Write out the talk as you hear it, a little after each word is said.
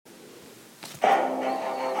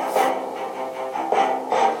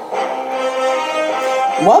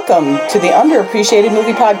Welcome to the Underappreciated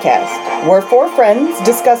Movie Podcast, where four friends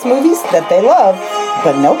discuss movies that they love,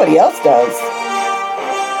 but nobody else does.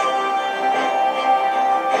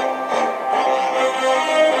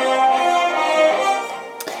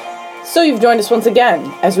 So you've joined us once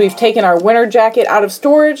again, as we've taken our winter jacket out of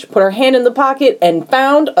storage, put our hand in the pocket, and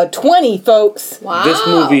found a 20, folks. Wow. This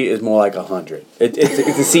movie is more like 100. It's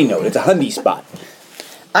a C note. It's a hundy spot.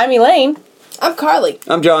 I'm Elaine. I'm Carly.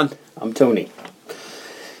 I'm John. I'm Tony.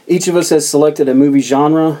 Each of us has selected a movie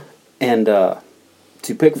genre and to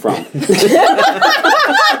pick from.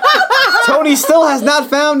 Tony still has not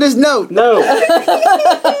found his note. No.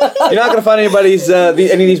 You're not going to find any of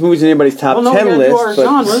these movies in anybody's top 10 we list. do our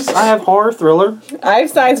genres. I have horror, thriller. I have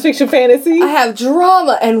science fiction fantasy. I have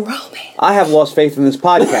drama and romance. I have lost faith in this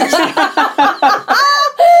podcast. I'm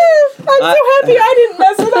so happy I didn't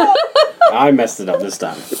mess it up. I messed it up this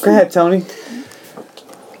time. Go ahead, Tony.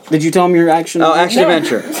 Did you tell him your action? Oh, action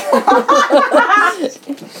adventure.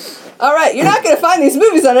 All right, you're not going to find these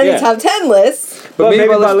movies on any top 10 lists. But maybe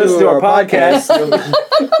by listening to our podcast,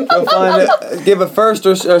 you'll find it, give a first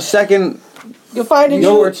or second. You'll find a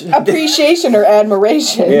new appreciation or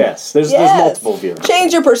admiration. Yes, there's multiple views.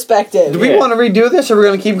 Change your perspective. Do we want to redo this, or are we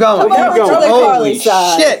going to keep going? Come over to the Carly Holy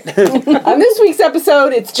side. shit. On this week's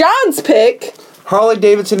episode, it's John's pick. Harley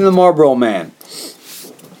Davidson and the Marlboro Man.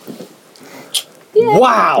 Yeah.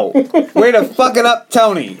 Wow! Way to fuck it up,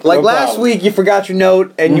 Tony. Like No last problem. week, you forgot your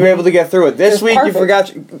note and you were able to get through it. This It's week, perfect. you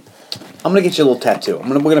forgot. I'm gonna get you a little tattoo. I'm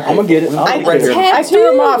gonna get it. I right here.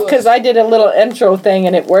 threw him off because I did a little intro thing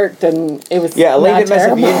and it worked and it was Elaine not didn't mess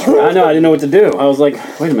up the terrible. intro. I know, I didn't know what to do. I was like,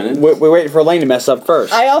 wait a minute. We're waiting for Elaine to mess up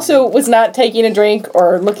first. I also was not taking a drink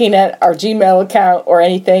or looking at our Gmail account or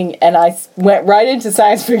anything, and I went right into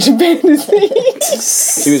science fiction fantasy.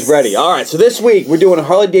 She was ready. All right, so this week we're doing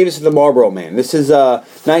Harley Davidson and the Marlboro Man. This is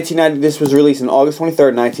 1990. This was released on August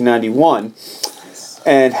 23rd, 1991,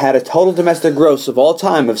 and had a total domestic gross of all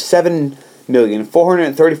time of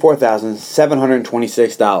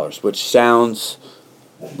 $7,434,726, which sounds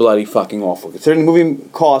bloody fucking awful, considering the movie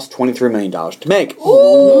cost $23 million to make.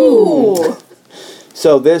 Ooh.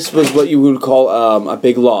 So this was what you would call a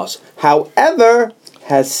big loss. However,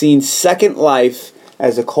 has seen second life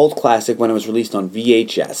as a cult classic when it was released on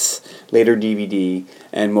VHS, later DVD,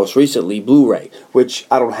 and most recently Blu-ray. Which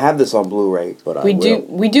I don't have this on Blu-ray, but I will.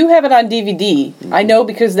 We do have it on DVD. Mm-hmm. I know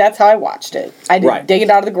because that's how I watched it. I didn't dig it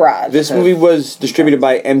out of the garage. This movie was distributed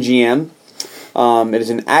by MGM. It is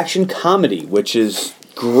an action comedy, which is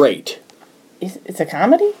great. It's a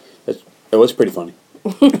comedy? It was pretty funny. I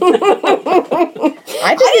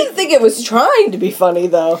didn't think it was trying to be funny,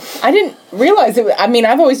 though. I didn't realize it. I mean,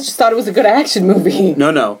 I've always just thought it was a good action movie.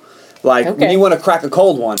 No. Like, when you want to crack a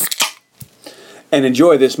cold one and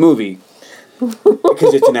enjoy this movie,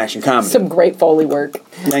 because it's an action comedy. Some great Foley work.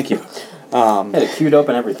 Thank you. Had it queued up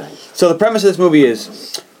and everything. So the premise of this movie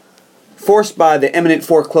is, forced by the imminent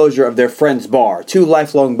foreclosure of their friend's bar, two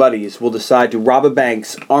lifelong buddies will decide to rob a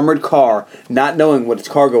bank's armored car, not knowing what its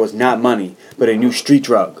cargo is not money, but a new street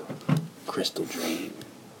drug. Crystal Dream.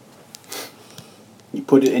 You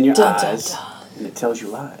put it in your Dun, dun, eyes, and it tells you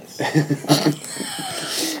lies.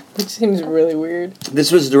 Which seems really weird.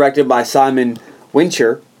 This was directed by Simon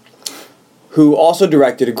Wincher, who also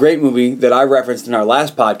directed a great movie that I referenced in our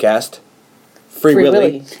last podcast, Free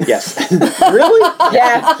Willy. Yes. Really?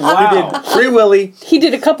 Yeah. Wow. He did Free Willy. He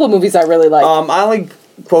did a couple of movies I really liked. I only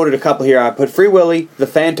quoted a couple here. I put Free Willy, The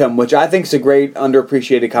Phantom, which I think is a great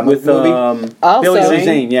underappreciated comic With movie. Also, Billy Billy Zane.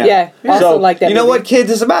 Zane, yeah. Yeah, also like that You know movie. what, kids?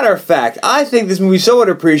 As a matter of fact, I think this movie's so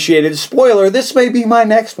underappreciated. Spoiler, this may be my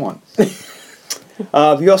next one.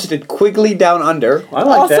 He also did Quigley Down Under I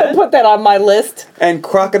like also that. put that on my list. and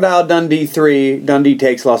Crocodile Dundee 3, Dundee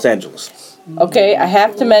Takes Los Angeles. Okay, I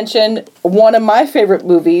have to mention one of my favorite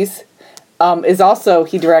movies is also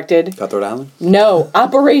he directed. Cutthroat Island? No,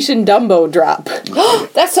 Operation Dumbo Drop.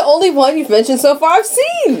 That's the only one you've mentioned so far I've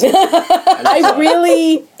seen.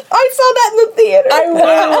 I saw that in the theater. I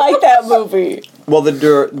really like that movie. Well, the I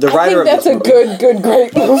writer think of that's a this movie...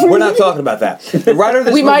 great movie. We're not talking about that. The writer of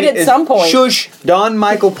this We movie might at is some point. Shush Don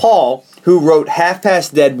Michael Paul, who wrote Half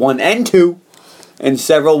Past Dead 1 and 2, and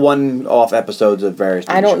several one-off episodes of various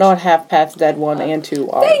I don't shows. know what Half Past Dead 1 and 2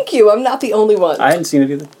 are. Thank you. I'm not the only one. I hadn't seen it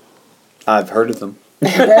either. I've heard of them.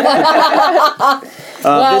 Well-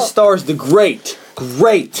 This stars the great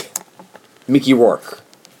Mickey Rourke,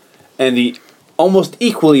 and the almost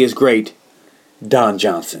equally as great Don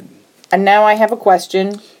Johnson. And now I have a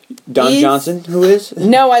question. Don Johnson, who is?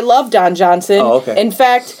 No, I love Don Johnson. Oh, okay. In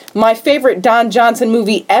fact, my favorite Don Johnson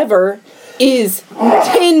movie ever is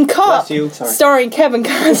Tin Cup, you. starring Kevin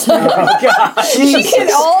Costner. She can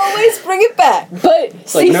always bring it back. But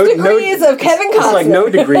Six degrees of Kevin Costner. It's like no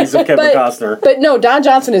degrees of Kevin Costner. But no, Don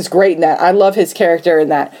Johnson is great in that. I love his character in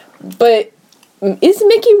that. But is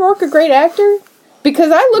Mickey Rourke a great actor?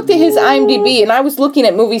 Because I looked at his IMDb and I was looking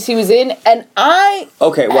at movies he was in, and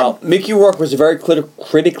Mickey Rourke was a very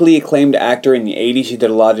critically acclaimed actor in the 80s. He did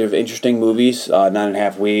a lot of interesting movies,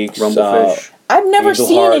 9.5 Weeks. Rumblefish. I've never Angel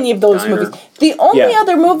seen Heart, any of those Diner. movies. The only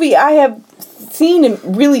other movie I have seen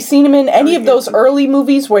him in any of those early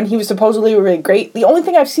movies when he was supposedly really great. The only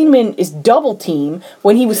thing I've seen him in is Double Team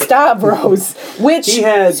when he was Stavros, which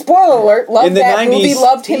spoiler alert, loved that 90s, movie,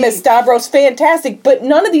 loved him as Stavros, fantastic. But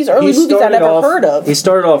none of these early movies I've ever heard of. He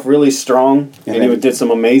started off really strong, and he did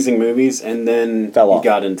some amazing movies, and then fell off. He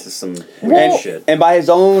got into some shit. And by his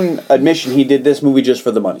own admission, he did this movie just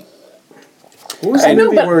for the money. What was the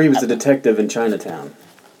movie where he was a detective in Chinatown?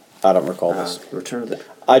 I don't recall this. Return of the...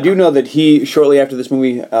 I do know that he, shortly after this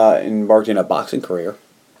movie, embarked in a boxing career.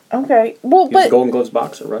 Okay. Well, He was a Golden Gloves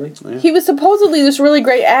boxer, wasn't he? he was supposedly this really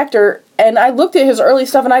great actor, and I looked at his early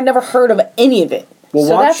stuff, and I'd never heard of any of it. Well,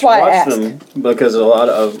 so that's why I asked. them, because a lot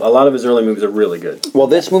of his early movies are really good. Well,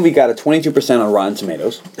 this movie got a 22% on Rotten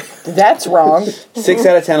Tomatoes, That's wrong. 6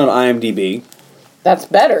 out of 10 on IMDb, That's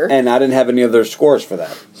better. and I didn't have any other scores for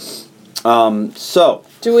that. So,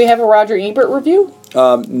 Do we have a Roger Ebert review?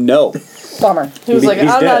 no. Bummer. He was like, He's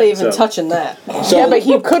I'm dead, not even so- touching that. So, Yeah, but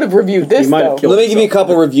he could have reviewed this, might have though. killed let me give you a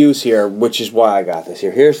couple reviews here, which is why I got this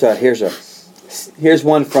here. Here's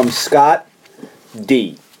one from Scott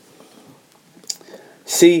D.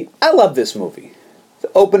 See, I love this movie.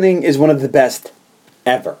 The opening is one of the best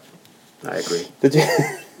ever. I agree.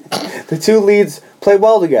 The two leads play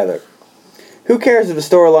well together. Who cares if the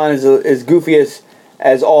storyline is as goofy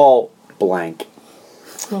as all blank?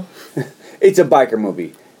 It's a biker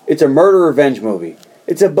movie. It's a murder revenge movie.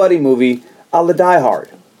 It's a buddy movie a la Die Hard.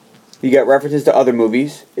 You got references to other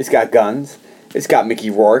movies. It's got guns. It's got Mickey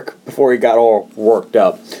Rourke before he got all worked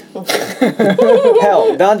up.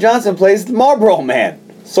 Hell, Don Johnson plays the Marlboro Man.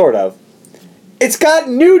 Sort of. It's got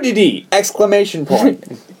nudity! Exclamation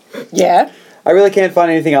point. Yeah. I really can't find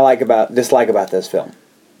anything I dislike about this film.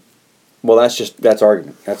 Well, that's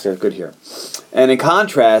argument. That's good here. And in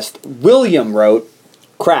contrast, William wrote,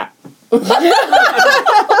 crap.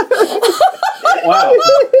 Wow.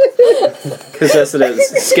 Because that's the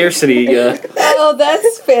scarcity. Oh,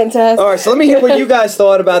 that's fantastic. All right, so let me hear what you guys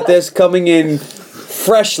thought about this coming in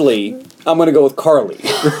freshly. I'm going to go with Carly.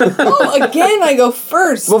 Oh, again, I go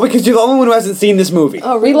first. Well, because you're the only one who hasn't seen this movie.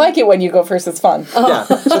 Oh, We like it when you go first. It's fun. Yeah.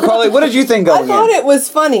 So, Carly, what did you think I going thought in? it was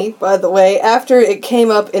funny, by the way, after it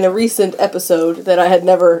came up in a recent episode that I had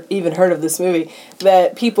never even heard of this movie,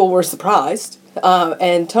 that people were surprised.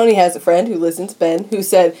 And Tony has a friend who listens, Ben, who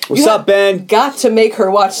said, What's up, Ben? Got to make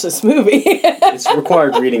her watch this movie. It's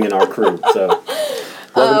required reading in our crew, so...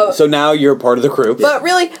 So now you're part of the crew. But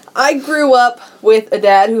really, I grew up with a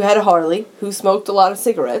dad who had a Harley, who smoked a lot of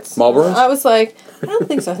cigarettes. Marlboros? I was like, I don't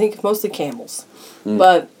think so. I think mostly Camels.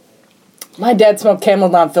 But My dad smoked Camel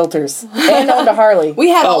non-filters and owned a Harley. we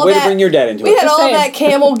had all way that. to bring your dad into we it. had Just all saying. that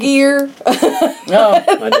Camel gear. No.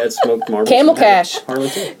 My dad smoked Marlboro. Camel Cash. Harley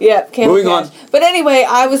too. Yeah, Camel Moving Cash. on. But anyway,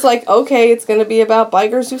 I was like, okay, it's going to be about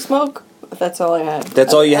bikers who smoke. That's all I had.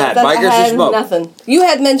 That's all you had. I Bikers had who smoke. Nothing. You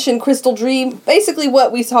had mentioned Crystal Dream. Basically,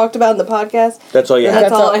 what we talked about in the podcast. That's all you had.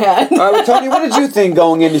 That's all I had. All right, well, Tony, what did you think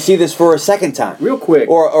going in to see this for a second time? Real quick.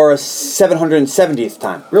 Or a 770th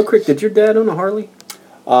time? Real quick, did your dad own a Harley?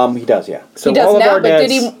 He does, yeah. So He does all of now, our but dads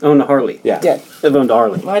did he- own a Harley. Yeah. Yeah. They've owned a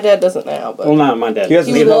Harley. My dad doesn't now, but Well, not my dad. He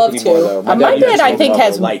doesn't He need would milk love anymore, to. though. My used to dad, I smoke think,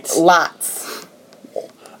 has Marlboro Lights. lots.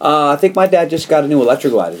 I think my dad just got a new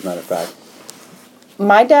electric light, as a matter of fact.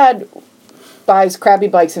 My dad buys crappy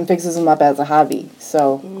bikes and fixes them up as a hobby.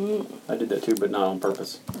 So, I did that too, but not on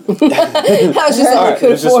purpose. I was just all I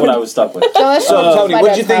could It's just what afford. I was stuck with. that's So, that's Tony, my what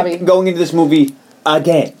did you dad's think hobby. going into this movie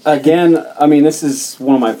again? Again, I mean, this is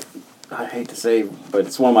one of my... I hate to say, but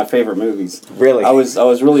it's one of my favorite movies. Really? I was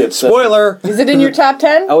really obsessed. Spoiler! Is it in your top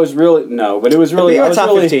 10? I was really but it was really It'd be I was our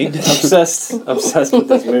top really 15. obsessed with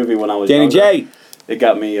this movie when I was Danny younger. J. It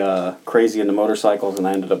got me crazy into motorcycles, and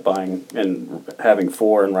I ended up buying and having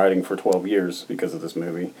 4 and riding for 12 years because of this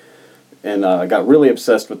movie. And I got really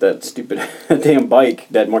obsessed with that stupid damn bike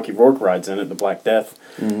that Mickey Rourke rides in it, the Black Death.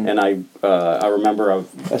 Mm-hmm. And I remember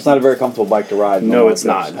That's not a very comfortable bike to ride. no, it's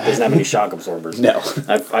not. It doesn't have any shock absorbers. No.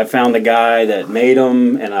 I found the guy that made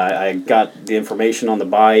them, and I got the information on the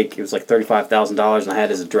bike. It was like $35,000, and I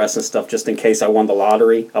had his address and stuff just in case I won the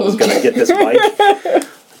lottery. I was going to get this bike.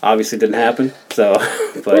 Obviously didn't happen. So,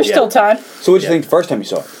 but There's still time. So what did you think the first time you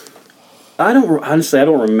saw it? I don't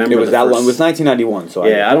remember. It was that long. It was 1991. So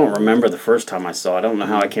I don't remember the first time I saw it. I don't know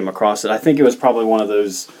how I came across it. I think it was probably one of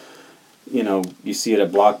those, you see it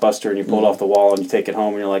at Blockbuster and you pull it off the wall and you take it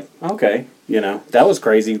home and you're like, okay, that was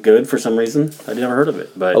crazy good for some reason. I'd never heard of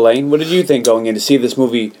it. But Elaine, what did you think going in to see this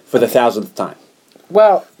movie for the 1000th time?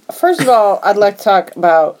 Well, first of all, I'd like to talk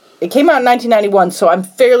about... It came out in 1991, so I'm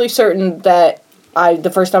fairly certain that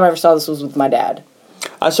the first time I ever saw this was with my dad.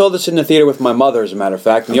 I saw this in the theater with my mother, as a matter of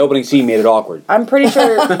fact, and the opening scene made it awkward. I'm pretty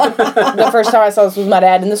sure the first time I saw this was my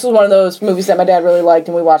dad, and this was one of those movies that my dad really liked,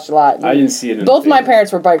 and we watched a lot. I didn't see it in Both my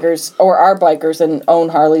parents were bikers, or are bikers, and own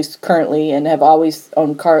Harleys currently, and have always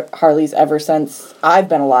owned Harleys ever since I've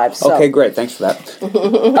been alive. So. Okay, great. Thanks for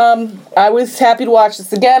that. I was happy to watch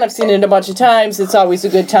this again. I've seen it a bunch of times. It's always a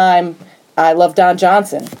good time. I love Don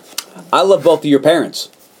Johnson. I love both of your parents.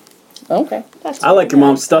 Okay. I like your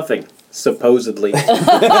mom's stuffing. Supposedly.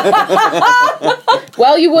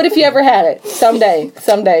 Well, you would if you ever had it. Someday.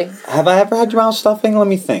 Have I ever had your mom's stuffing? Let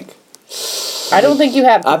me think. I don't think you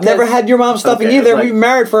have. I've never had your mom's stuffing either. We've been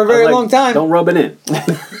married for a very long time. Don't rub it in.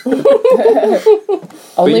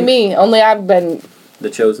 Only me. Only I've been the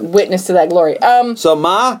chosen witness to that glory. So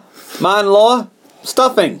Ma-in-law,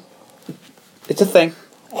 stuffing. It's a thing.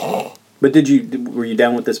 But were you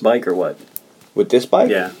down with this bike or what? With this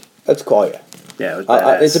bike? Yeah. Let's call you. Yeah, it was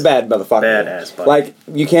badass. It's a bad motherfucker. Badass bike. Like,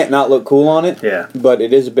 you can't not look cool on it. Yeah. But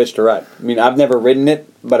it is a bitch to ride. I mean, I've never ridden it,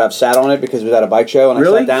 but I've sat on it because it was at a bike show, and I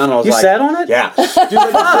sat down and I was You like... sat on it? Yeah. Dude,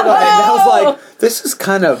 I sat on it, and I was like, this is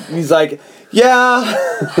kind of... He's like, yeah.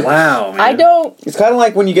 Wow, man. I don't... It's kind of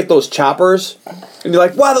like when you get those choppers, and you're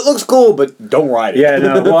like, wow, that looks cool, but don't ride it. Yeah,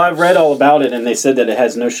 no. Well, I've read all about it, and they said that it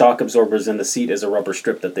has no shock absorbers, and the seat is a rubber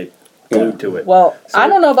strip that they glued to it. Well, I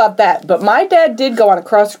don't know about that, but my dad did go on a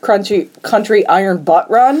cross-country iron butt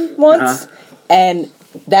run once, and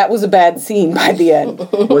that was a bad scene by the end.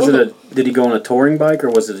 Did he go on a touring bike, or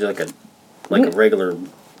was it like a regular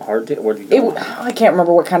hardtail? I can't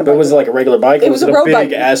remember what kind of bike. But was it like a regular bike? It was a road big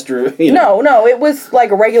bike. Astro. No, it was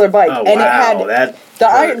like a regular bike, Oh, and wow, it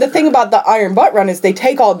had the thing about the iron butt run is they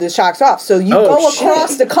take all the shocks off, so you go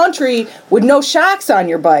across the country with no shocks on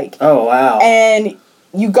your bike. Oh wow! And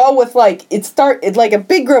you go with it's like a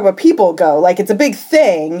big group of people go, like it's a big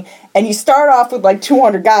thing, and you start off with like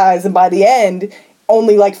 200 guys, and by the end,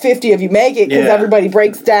 only like 50 of you make it because everybody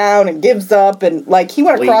breaks down and gives up, and like he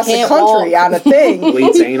went across the country on a thing.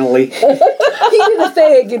 Bleeds anally. He did a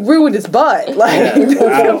thing and ruined his butt. Like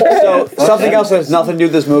So something else that has nothing to do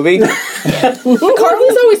with this movie.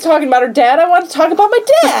 Carly's always talking about her dad. I want to talk about my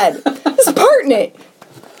dad. It's pertinent.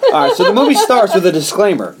 All right, so the movie starts with a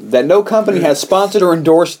disclaimer that no company has sponsored or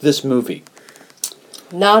endorsed this movie.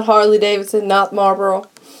 Not Harley Davidson, not Marlboro.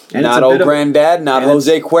 And not Old Granddad, not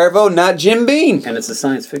Jose Cuervo, not Jim Beam. And it's a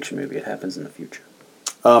science fiction movie. It happens in the future.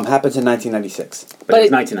 Happens in 1996. But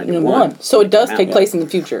it's 1991. So it does take place in the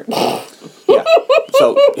future. Yeah.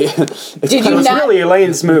 So It's really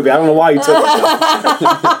Elaine's movie. I don't know why you took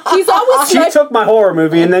it. He's always She took my horror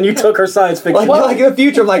movie and then you took her science fiction. Like in the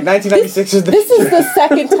future, like 1996 is the This is the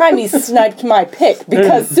second time he's sniped my pick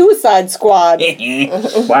because Suicide Squad.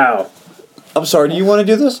 Wow. I'm sorry, do you want to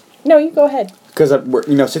do this? No, you go ahead. Because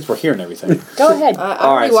since we're hearing everything. Go ahead. I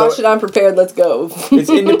already watched it. I'm prepared. Let's go. It's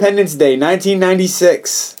Independence Day,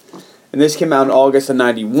 1996. And this came out in August of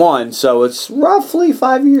 91, so it's roughly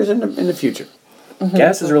 5 years in the future. Mm-hmm.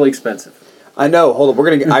 Gas is really expensive. I know. Hold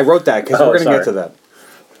on. I wrote that because we're going to get to that.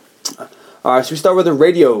 All right, so we start with a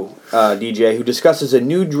radio DJ who discusses a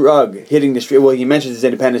new drug hitting the street. Well, he mentions it's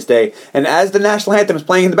Independence Day, and as the national anthem is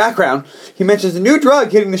playing in the background, he mentions a new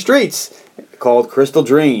drug hitting the streets called Crystal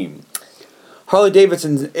Dream. Harley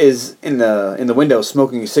Davidson is in the window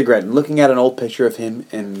smoking a cigarette and looking at an old picture of him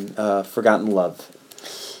in Forgotten Love.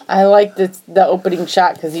 I like the opening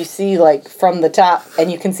shot because you see from the top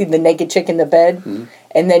and you can see the naked chick in the bed,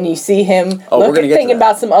 and then you see him thinking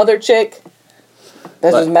about some other chick.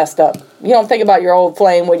 This is messed up. You don't think about your old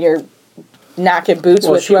flame when you're knocking boots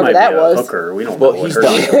with whoever that was. Hooker. We don't know what he's her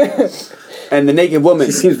done. And the naked woman.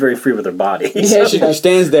 She seems very free with her body. Yeah, she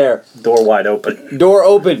stands there. Door wide open. Door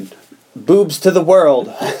open. Boobs to the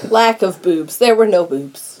world. Lack of boobs. There were no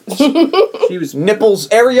boobs. She was nipples,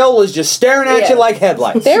 areolas just staring at you like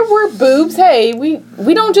headlights. There were boobs. Hey, we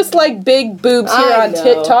don't just like big boobs here on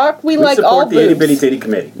Tit Talk. We like all boobs. We support the Itty Bitty Titty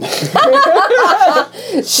Committee.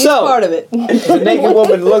 She's part of it. The naked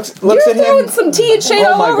woman looks at him. You're throwing some tea and shade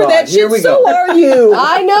all over that Here shit. we So go. are you?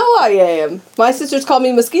 I know I am. My sisters call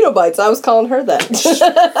me mosquito bites. I was calling her that.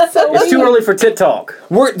 It's too early for Tit Talk.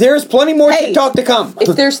 There's plenty more Tit Talk to come.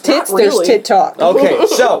 If there's tits, Not there's really. Tit Talk. Okay,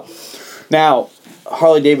 so now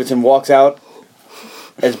Harley Davidson walks out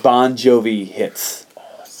as Bon Jovi hits.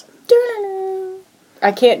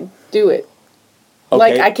 I can't do it. Okay.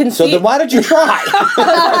 Like, I can So see... then why did you try?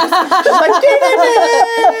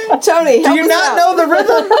 Tony, Do help you us not out. know the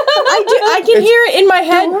rhythm? I can hear it in my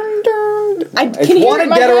head. I can It's hear it Wanted in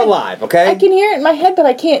my Dead or head. Alive, okay? I can hear it in my head, but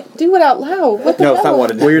I can't do it out loud. What the No, it's hell? not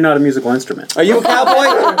Wanted Well, Dead. you're not a musical instrument. Are you a cowboy?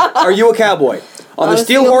 Are you a cowboy? On the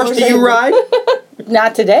steel horse do you ride?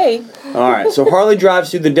 Not today. All right, so Harley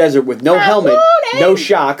drives through the desert with no helmet, no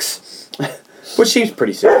shocks, which seems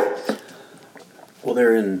pretty safe. Well,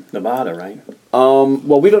 they're in Nevada, right?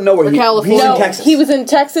 Well, we don't know where Or he's California. in No, Texas. he was in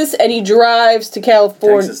Texas, and he drives to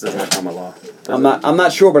California. Texas doesn't have common law. I'm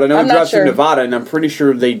not sure, but I know I'm he not drives sure. through Nevada, and I'm pretty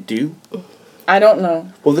sure they do. I don't know.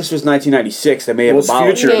 Well, this was 1996. They may have Well, it's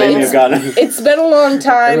abolished future. it. They may have gotten. It's been a long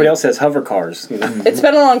time. Everybody else has hover cars. You know? It's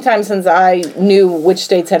been a long time since I knew which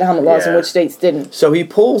states had helmet laws and Yeah. which states didn't. So he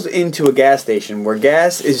pulls into a gas station where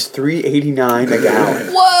gas is $3.89 a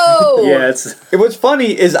gallon. Whoa! Yeah, it's. What's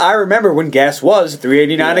funny is I remember when gas was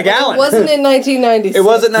 $3.89 a gallon. It wasn't in 1996. It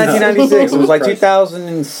wasn't 1996. It was like Christ.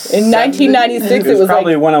 2007. In 1996, It it was was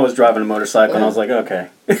probably like when I was driving a motorcycle, and I was like, okay,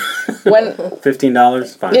 when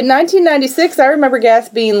 $15, fine. in 1996, I remember gas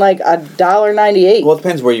being like $1.98. Well, it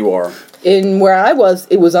depends where you are. In where I was,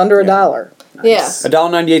 it was under $1. Yeah.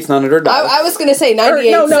 $1.98 is not under $1. I was going to say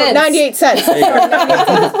 98 No, cents. 98 cents.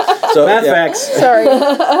 So, Math yeah. facts. Sorry.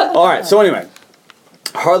 All right. So anyway,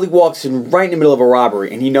 Harley walks in right in the middle of a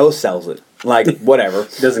robbery, and he no sells it. Like whatever.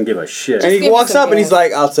 Doesn't give a shit. And he Give me walks some up and he's gas.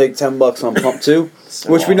 like, "I'll take $10 on pump 2,"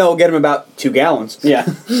 which we know will get him about 2 gallons. Yeah.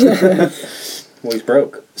 Well, he's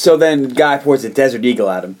broke. So then, guy pours a Desert Eagle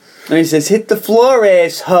at him, and he says, "Hit the floor,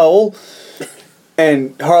 asshole."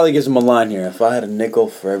 And Harley gives him a line here: "If I had a nickel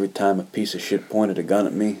for every time a piece of shit pointed a gun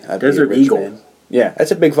at me, I'd Desert be a rich Eagle. man." Yeah, that's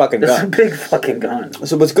a big fucking That's a gun. big fucking gun.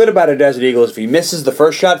 So what's good about a Desert Eagle is if he misses the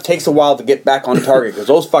first shot, it takes a while to get back on target because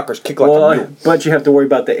those fuckers kick like a Well, mule. but you have to worry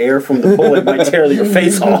about the air from the bullet might tear your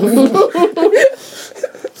face off.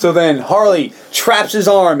 So then Harley traps his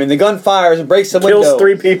arm and the gun fires and breaks the window. Kills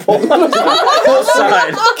 3 people. Both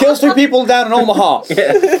sides. Kills 3 people down in Omaha.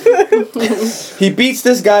 He beats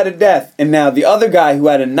this guy to death, and now the other guy who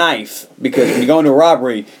had a knife, because when you go into a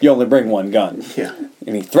robbery, you only bring one gun. Yeah.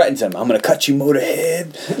 And he threatens him, "I'm gonna cut you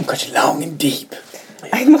motorhead, cut you long and deep."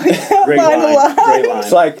 I'm like, Great line line. alive. Great line.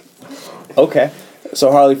 It's like, okay.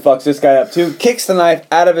 So Harley fucks this guy up too, kicks the knife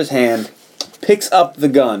out of his hand, picks up the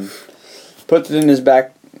gun, puts it in his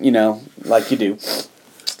back, like you do.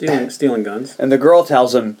 Stealing guns. And the girl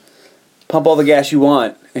tells him, "Pump all the gas you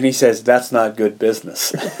want." And he says, "That's not good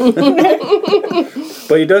business."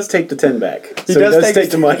 But he does take the 10 back. He So does take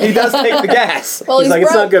the money. He does take the gas. Well, He's like,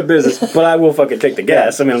 it's broke. not good business, but I will fucking take the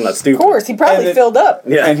gas. I mean, I'm not Of stupid. course, he probably And it- filled up.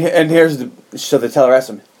 Yeah. And here's so the teller asks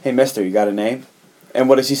him, "Hey, mister, you got a name?" And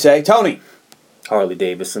what does he say? "Tony." Harley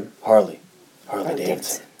Davidson. Harley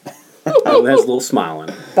Davidson. Has a little smile on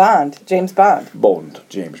it. Bond, James Bond. Bond.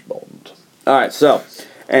 James Bond. All right, so,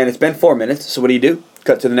 and it's been 4 minutes, so what do?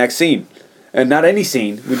 Cut to the next scene. And not any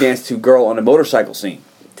scene, we dance to girl on a motorcycle scene.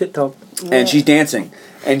 Tit-top. And she's dancing,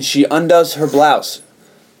 and she undoes her blouse.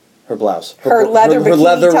 Her blouse. Her leather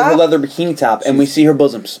bikini top? Her leather bikini top, and we see her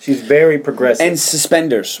bosoms. She's very progressive. And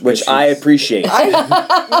suspenders, which she's- I appreciate.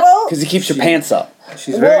 Well, Because it keeps your pants up.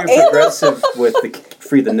 She's very Well, and- progressive with the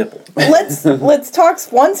free the nipple. let's talk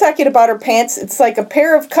 1 second about her pants. It's like a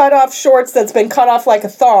pair of cut-off shorts that's been cut off like a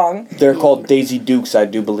thong. They're called Daisy Dukes, I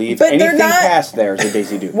do believe. But they're Anything not- past there is a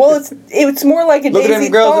Daisy Duke. Well, it's more like a Look Daisy at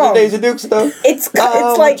them girls thong. in the Daisy Dukes, though. It's cut. Oh,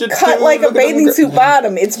 It's like what you cut do, like a look at them bathing gir- suit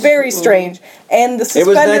bottom. It's very strange. And the It suspenders.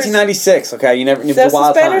 was 1996, okay? You never knew The the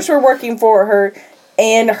wild suspenders time. were working for her,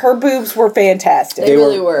 and her boobs were fantastic. They They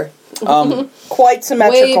really were- were. Quite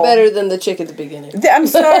symmetrical. Way better than the chick at the beginning. I'm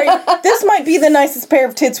sorry. This might be the nicest pair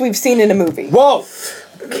of tits we've seen in a movie. Whoa!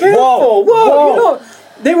 Careful! Whoa! You know,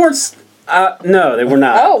 they weren't. No, they were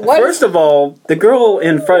not. Oh, what? First of all, the girl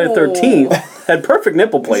in Friday the 13th had perfect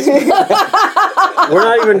nipple placement. We're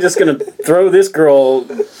not even just gonna throw this girl.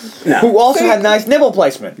 No. Who also had nice nipple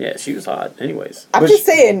placement. Yeah, she was hot. Anyways, I'm just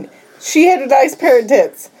saying, she had a nice pair of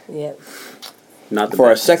tits. Yeah. not the For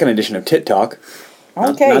our best. second edition of Tit Talk.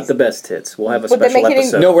 Okay. Not the best tits. We'll have a Would they special make it any-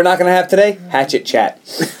 episode. No, we're not going to have today? Hatchet Chat.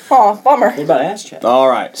 Aw, bummer. What about ass chat? All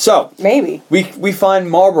right. So, Maybe. we find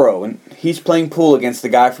Marlboro, and he's playing pool against the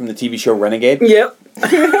guy from the TV show Renegade. Yep.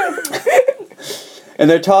 And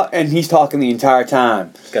and he's talking the entire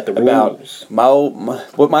time Got the about rules.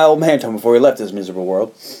 what my old man told me before he left this miserable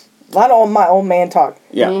world. A lot of my old man talk.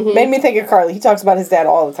 Yeah. Made me think of Carly. He talks about his dad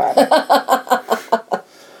all the time.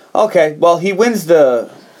 Okay. Well, he wins the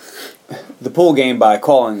pool game by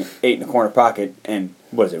calling 8 in the corner pocket, and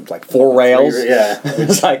what is it? Like 4 rails. Yeah.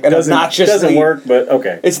 It's like an Doesn't obnoxiously work, but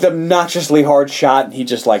okay. It's the obnoxiously hard shot, and he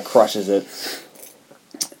just like crushes it.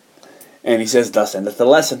 And he says, thus endeth the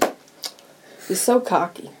lesson. He's so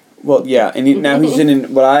cocky. Well, yeah, and now he's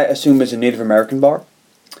in what I assume is a Native American bar.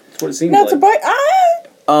 That's what it seems That's like. a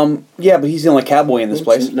bike. Yeah, but he's the only cowboy in this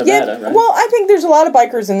place. Nevada, Yeah, right? well, I think there's a lot of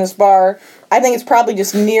bikers in this bar. I think it's probably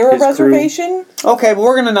just near a His crew. reservation. Okay, but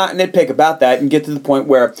we're gonna not nitpick about that and get to the point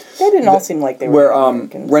where They didn't all seem like they were where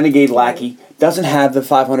Americans. Renegade Lackey doesn't have the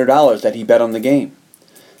 $500 that he bet on the game.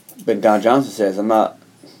 But Don Johnson says, I'm not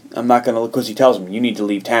gonna look, because he tells him, you need to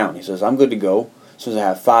leave town. He says, I'm good to go. As soon as I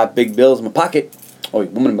have 5 big bills in my pocket,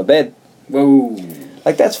 woman in my bed. Whoa.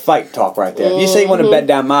 Like, that's fight talk right there. If you say you want to bet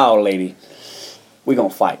down my old lady, we gonna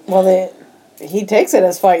fight. Well, he takes it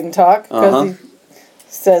as fighting talk because Uh-huh. he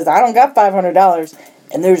says, I don't got $500,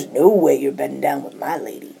 and there's no way you're betting down with my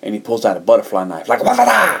lady. And he pulls out a butterfly knife, like,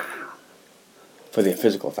 wah-da-da! For the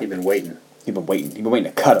physical effect. He'd been waiting. He'd been waiting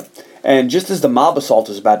to cut him. And just as the mob assault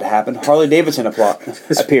is about to happen, Harley Davidson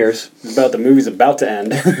appears. The movie's about to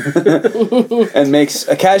end. And makes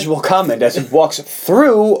a casual comment as he walks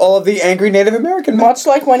through all of the angry Native American men. Much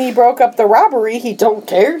like when he broke up the robbery, he don't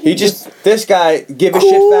care. This guy, give a cool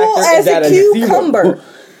shit factor, as is at a zero. cucumber.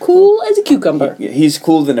 Cool as a cucumber. He's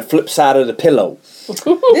cooler than the flip side of the pillow. This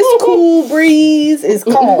cool breeze is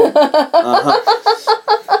calm.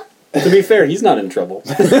 To be fair, he's not in trouble.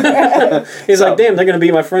 He's like, damn, they're going to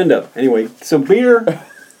beat my friend up. Anyway, so beer.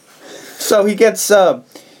 So he gets all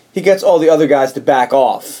the other guys to back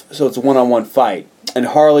off. So it's a one-on-one fight. And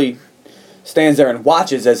Harley stands there and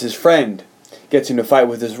watches as his friend gets into a fight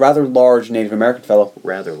with this rather large Native American fellow.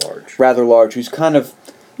 Rather large. Who's kind of,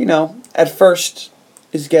 at first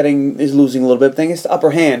is losing a little bit, but then gets the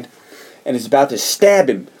upper hand and is about to stab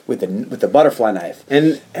him with the butterfly knife.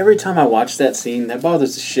 And every time I watch that scene, that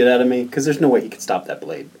bothers the shit out of me, because there's no way he could stop that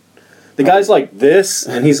blade. The guy's like this,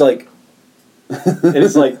 and he's like... and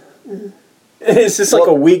it's like... It's just like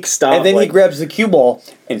a weak stop. And then he grabs the cue ball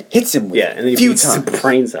and hits him with it and he a few beats times. his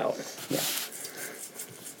brains out. Yeah.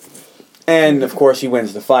 And, of course, he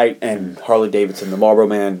wins the fight, and Harley Davidson, the Marlboro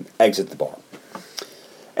Man, exit the bar.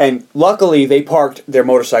 And luckily, they parked their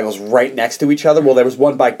motorcycles right next to each other. Well, there was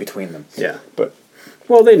one bike between them. Yeah. But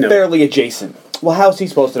they know. fairly adjacent. Well, how's he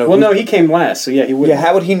supposed to know? Well, no, he came last, so yeah, he would. Yeah,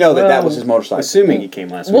 how would he know that was his motorcycle? Assuming he came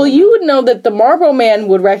last. Well, you would know that the Marlboro Man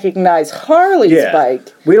would recognize Harley's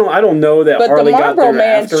bike. I don't know that But Harley the got Marlboro there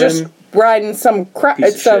Man's after just him. riding some crap.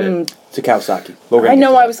 Piece of shit. It's a Kawasaki. I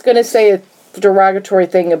know I was going to say a derogatory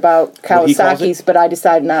thing about What he calls Kawasaki's, it? but I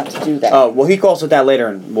decided not to do that. Oh, well, he calls it that later,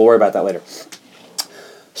 and we'll worry about that later.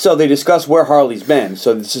 So they discuss where Harley's been.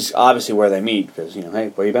 So this is obviously where they meet, because, hey,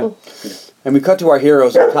 where you been? And we cut to our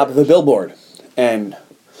heroes on top of a billboard. And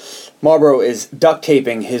Marlboro is duct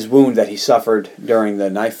taping his wound that he suffered during the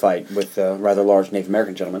knife fight with a rather large Native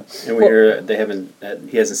American gentleman. And we hear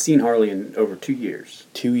he hasn't seen Harley in over 2 years.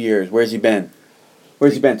 2 years. Where's he been?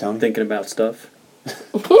 Where's he been, Tony? Thinking about stuff.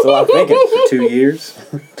 It's a lot of thinking. For 2 years.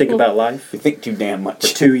 Thinking about life. You think too damn much.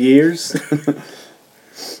 For 2 years.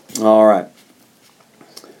 All right.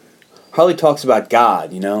 Harley talks about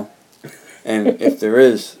God, and if there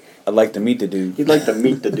is, I'd like to meet the dude. He'd like to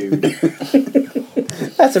meet the dude.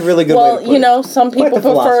 That's a really good way to put it. Some people Quite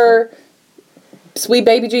the prefer sweet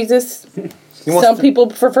baby Jesus. Some people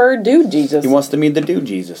prefer dude Jesus. He wants to meet the dude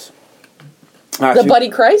Jesus. All right, The Buddy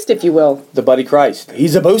Christ, if you will. The Buddy Christ.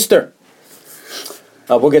 He's a booster.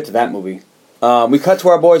 We'll get to that movie. We cut to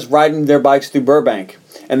our boys riding their bikes through Burbank,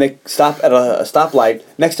 and they stop at a stoplight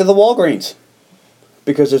next to the Walgreens.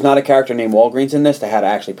 Because there's not a character named Walgreens in this, they had to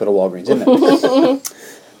actually put a Walgreens in there.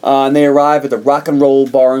 And they arrive at the Rock and Roll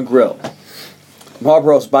Bar and Grill.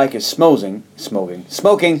 Marlboro's bike is smoking,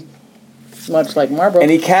 Much like Marlboro. and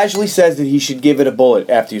he casually says that he should give it a bullet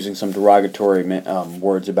after using some derogatory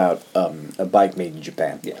words about a bike made in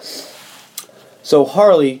Japan. Yes. So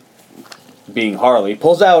Harley, being Harley,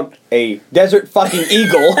 pulls out a Desert fucking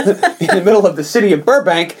Eagle in the middle of the city of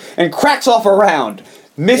Burbank and cracks off a round.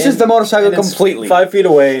 Misses the motorcycle completely. 5 feet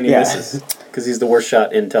away and he Yeah. misses. Because he's the worst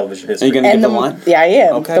shot in television history. Are you going to get the line? Yeah, I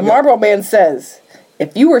am. Okay, the good. Marlboro Man says,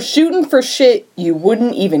 if you were shooting for shit, you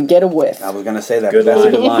wouldn't even get a whiff. I was going to say that. Good but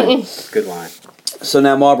that's line. a good line. Good line. So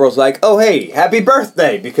now Marlboro's like, oh, hey, happy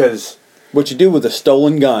birthday, because what you do with a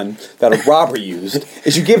stolen gun that a robber used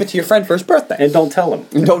is you give it to your friend for his birthday. And don't tell him.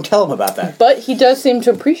 And don't tell him about that. But he does seem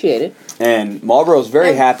to appreciate it. And Marlboro's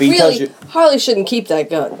very happy. He tells Really, you, Harley shouldn't keep that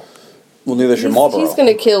gun. well, neither should Marlboro. He's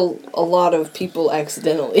going to kill a lot of people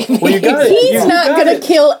accidentally. Well, you got it. He's You not got going it. to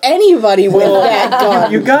kill anybody with that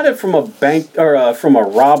gun. You got it from a bank or from a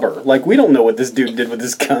robber. Like, we don't know what this dude did with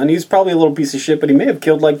this gun. He's probably a little piece of shit, but he may have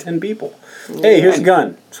killed like 10 people. Hey, here's a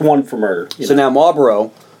gun. It's one for murder. So now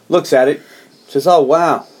Marlboro looks at it, says, oh,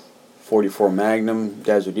 wow, 44 Magnum,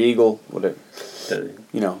 Desert Eagle, whatever.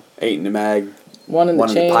 8 in the mag, One in the in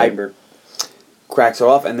chain. the pipe. Cracks it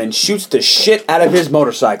off and then shoots the shit out of his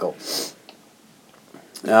motorcycle.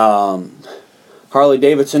 Harley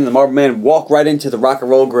Davidson and the Marlboro Man walk right into the Rock and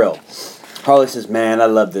Roll Grill. Harley says, "Man, I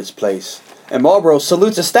love this place." And Marlboro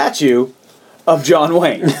salutes a statue of John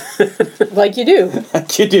Wayne. Like you do.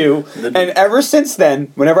 Like you do. And ever since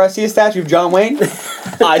then, whenever I see a statue of John Wayne,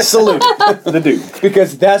 I salute it. The dude.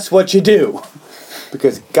 Because that's what you do.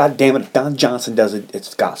 Because, goddamn it, Don Johnson does it.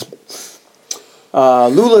 It's gospel.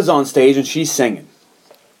 Lula's on stage and she's singing.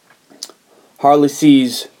 Harley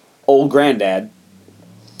sees Old Granddad.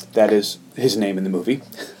 That is his name in the movie.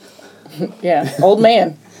 Yeah, old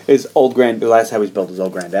man. His old granddad. That's how he's built his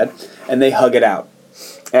old granddad. And they hug it out.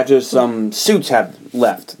 After some suits have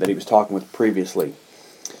left that he was talking with previously,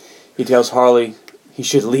 he tells Harley he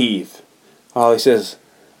should leave. Harley says,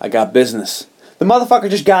 "I got business." The motherfucker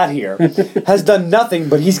just got here, has done nothing,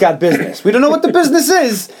 but he's got business. We don't know what the business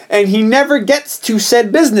is, and he never gets to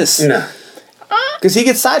said business. No. Because he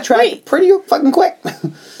gets sidetracked Wait. pretty fucking quick.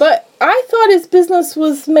 But I thought his business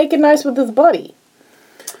was making nice with his buddy.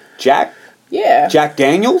 Jack? Yeah. Jack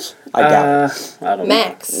Daniels? I doubt it. I don't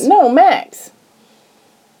Max. No, Max.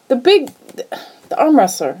 The arm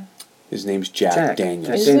wrestler. His name's Jack Daniels.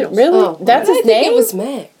 Jack Is Daniels. it really? Oh, That's why his did I think name? It was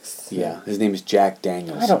Max. Yeah, his name is Jack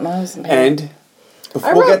Daniels. I don't know his name. And before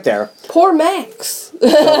I we'll wrote- get there, Poor Max.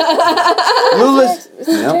 Lula's... Is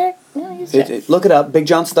it No. Jack? No, he's Jack. Look it up. Big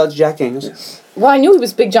John Stud's Jack Daniels. Well, I knew he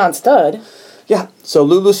was Big John Stud. Yeah, so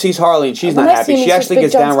Lulu sees Harley and she's When not I happy. see him, She he's just actually Big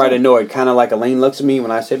gets John downright Stud. annoyed, kind of like Elaine looks at me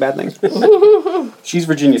when I say bad things. She's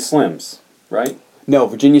Virginia Slims, right? No,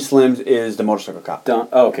 Virginia Slims is the motorcycle cop.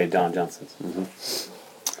 Okay, Don Johnson's.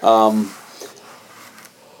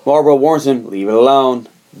 Marlboro warns him, "Leave it alone.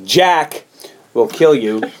 Jack will kill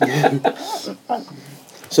you."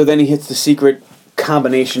 So then he hits the secret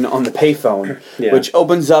combination on the payphone, Yeah. which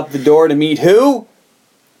opens up the door to meet who?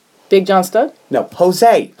 Big John Stud? No,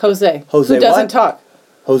 Jose. Jose. Jose Who doesn't what? talk.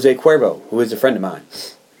 Jose Cuervo, who is a friend of mine.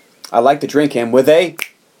 I like to drink him with a...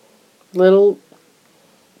 Little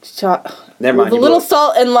shot. Never mind. The you little blew it.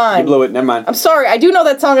 salt and You lime. blew it. Never mind. I'm sorry. I do know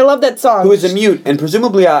that song. I love that song. Who is a mute, and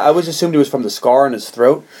presumably I always assumed it was from the scar on his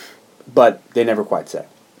throat, but they never quite say.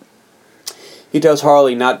 He tells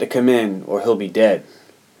Harley not to come in or he'll be dead.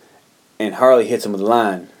 And Harley hits him with a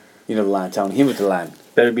line. You know the line, telling him with the line.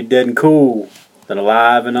 Better be dead and cool than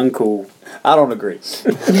alive and uncool. I don't agree.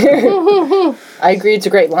 I agree. It's a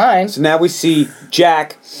great line. So now we see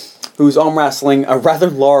Jack, who's arm wrestling a rather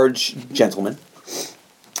large gentleman.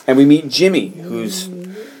 And we meet Jimmy, who's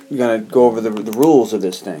going to go over the rules of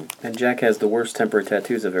this thing. And Jack has the worst temporary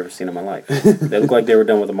tattoos I've ever seen in my life. They look like they were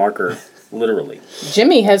done with a marker, literally.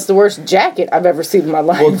 Jimmy has the worst jacket I've ever seen in my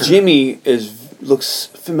life. Well, Jimmy looks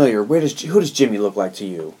familiar. Who does Jimmy look like to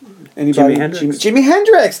you? Anybody? Jimi Hendrix. Jimi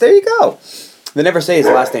Hendrix. There you go. They never say his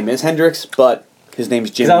last name is Hendrix, but his name's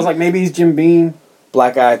Jimmy. Because I was like, maybe he's Jim Beam.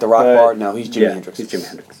 Black guy at the rock bar. No, he's Jimi Hendrix. He's Jimi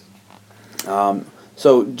Hendrix.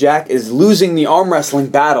 So Jack is losing the arm wrestling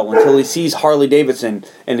battle until he sees Harley Davidson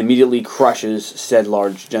and immediately crushes said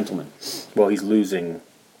large gentleman. Well, he's losing.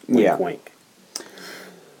 Wink, Yeah. wink.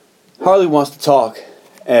 Harley wants to talk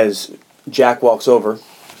as Jack walks over,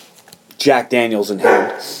 Jack Daniels in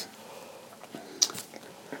hand,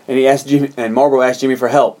 and Marlboro asks Jimmy for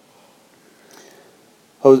help.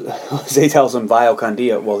 Jose tells him Vio con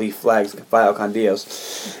Dios. Well, he flags Vio con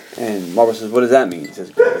Dios, and Marlboro says, "What does that mean?" He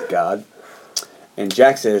says, "God." And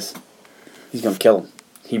Jack says he's gonna kill him.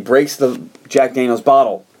 He breaks the Jack Daniels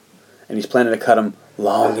bottle, and he's planning to cut him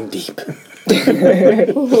long and deep.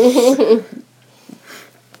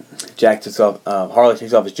 Harley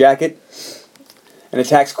takes off his jacket and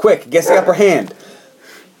attacks quick. Gets the upper hand.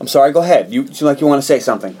 I'm sorry, go ahead. You seem like you want to say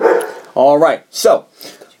something. All right. So,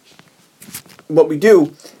 what we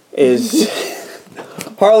do is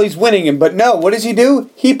Harley's winning him, but no, what does he do?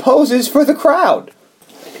 He poses for the crowd.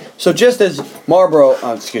 So just as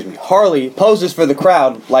Harley poses for the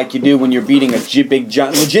crowd like you do when you're beating a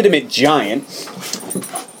legitimate giant,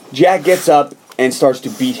 Jack gets up and starts to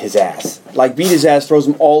beat his ass. Throws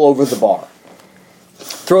him all over the bar.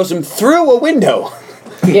 Throws him through a window.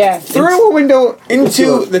 Yeah. Through a window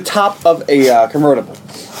into the top of a convertible.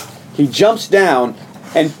 He jumps down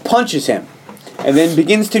and punches him, and then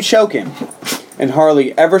begins to choke him. And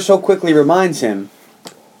Harley ever so quickly reminds him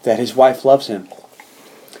that his wife loves him.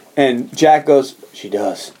 And Jack goes, "She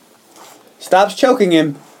does." Stops choking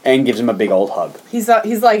him and gives him a big old hug. He's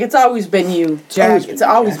like, "It's always been you, Jack. It's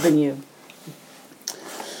always been you."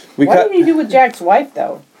 What did he do with Jack's wife,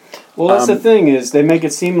 though? Well, that's the thing is, they make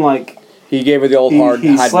it seem like he gave her the old he hard.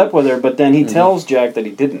 slept with her, but then he tells Jack that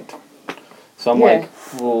he didn't. So I'm like,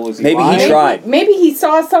 well, is he Maybe lying? he tried. Maybe he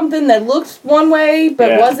saw something that looked one way,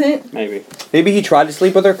 but wasn't. Maybe he tried to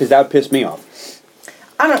sleep with her, because that would piss me off.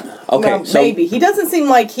 I don't. Okay, no, so maybe he doesn't seem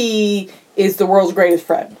like he is the world's greatest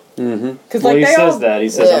friend. Because he says that. He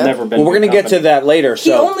says I've never been. Well, we're gonna get to that later.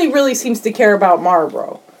 He only really seems to care about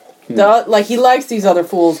Marlboro. Like he likes these other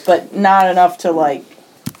fools, but not enough to like.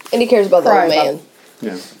 And he cares about the old man.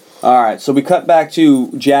 Yeah. All right, so we cut back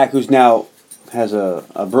to Jack, who's now has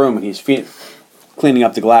a broom, and he's cleaning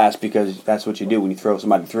up the glass, because that's what you do when you throw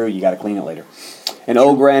somebody through. You got to clean it later. And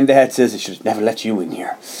old granddad says they should never let you in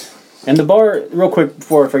here. And the bar, real quick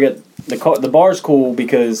before I forget, the bar's cool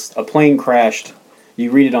because a plane crashed. You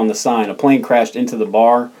read it on the sign. A plane crashed into the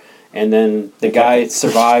bar, and then the guy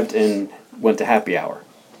survived and went to happy hour.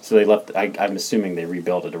 So they left. I'm assuming they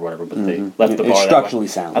rebuilt it or whatever, but they left the bar. It's structurally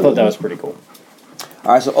sound. I thought that was pretty cool.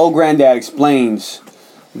 All right, so old granddad explains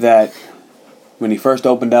that when he first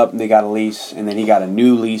opened up, they got a lease, and then he got a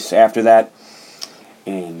new lease after that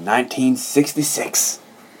in 1966.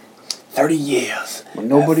 30 years. When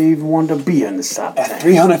nobody even wanted to be in the South. At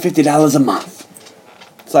 $350 a month.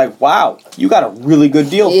 It's like, wow, you got a really good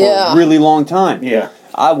deal for a really long time. Yeah.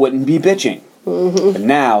 I wouldn't be bitching. But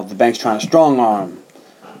now the bank's trying to strong arm him,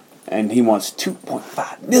 and he wants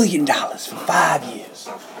 $2.5 million for 5 years.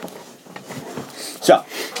 So,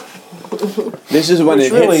 this is when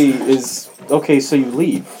Which it really hits. is okay. So you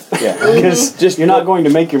leave. Yeah, Because you're not going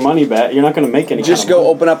to make your money back. You're not going to make any. Just kind of go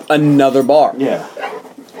money. open up another bar. Yeah,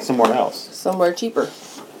 somewhere else. Somewhere cheaper.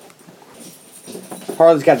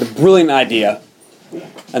 Harley's got the brilliant idea.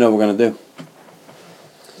 I know what we're gonna do.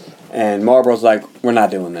 And Marlboro's like, we're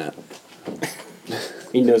not doing that.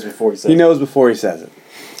 He knows before he says. He knows before he says it.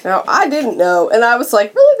 Now, I didn't know, and I was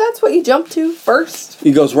like, really, that's what you jumped to first?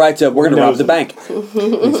 He goes right to, we're gonna rob the bank. He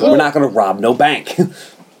said, we're not gonna rob no bank.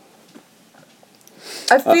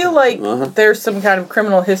 I feel like there's some kind of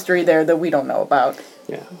criminal history there that we don't know about.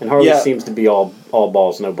 Yeah, and Harley seems to be all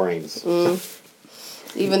balls, no brains.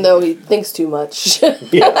 Even though he thinks too much.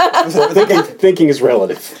 Yeah, thinking is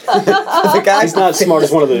relative. The guy's He's not smart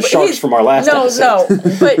as one of the sharks from our last episode.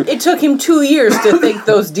 No, but it took him 2 years to think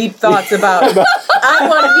those deep thoughts about, I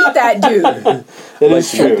want to meet that dude. That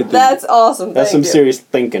is true. That's awesome. That's some serious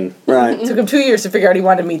thinking. Right. It took him 2 years to figure out he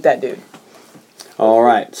wanted to meet that dude. All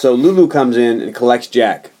right. So Lulu comes in and collects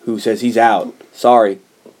Jack, who says he's out. Sorry,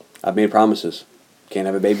 I've made promises. Can't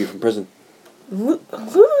have a baby from prison.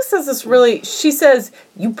 Lulu says this really. She says,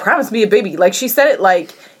 "You promised me a baby." Like she said it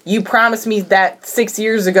like you promised me that 6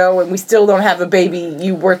 years ago, and we still don't have a baby.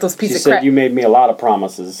 You worthless piece of crap. She said you made me a lot of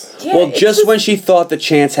promises. Yeah, well, just when she thought the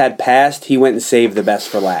chance had passed, he went and saved the best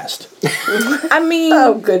for last. I mean,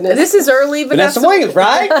 oh goodness, this is early. Vanessa Williams,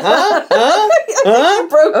 right? Huh?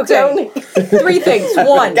 Broke Tony. 3 things.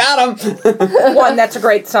 1, got him. 1, that's a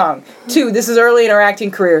great song. 2, this is early in her acting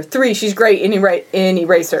career. 3, she's great in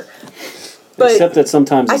Eraser. But except that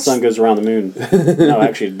sometimes the sun goes around the moon. No,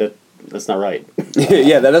 actually, that's not right.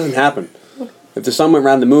 Yeah, that doesn't happen. If the sun went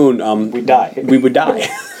around the moon, we'd die. We would die.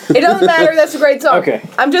 It doesn't matter. That's a great song. Okay,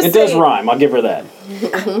 I'm just it saying. does rhyme. I'll give her that.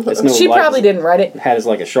 It's no She life. probably didn't write it. Hat is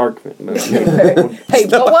like a shark. Hey,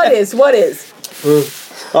 but what is?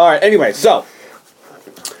 All right. Anyway, so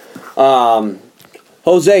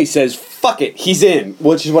Jose says, "Fuck it, he's in,"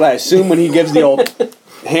 which is what I assume when he gives the old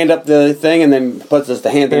hand up the thing and then puts us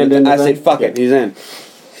the hand in. I say, "Fuck it, he's in."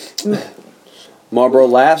 Marlboro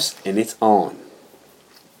laughs and it's on,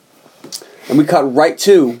 and we cut right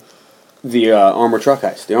to the armored truck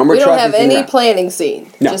heist. The armored we truck. don't have any planning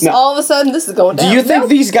scene. No, Just all of a sudden, this is going down. Do you think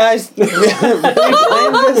these guys really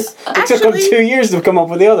planned this? It took him 2 years to come up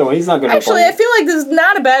with the other one. He's not going to. Actually, I feel like this is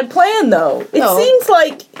not a bad plan, though. It No. seems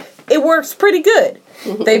like it works pretty good.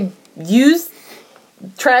 They use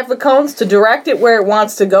traffic cones to direct it where it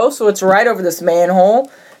wants to go, so it's right over this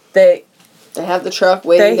manhole. They have the truck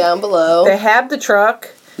waiting down below. They have the truck.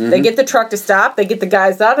 They get the truck to stop. They get the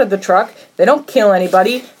guys out of the truck. They don't kill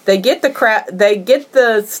anybody. They get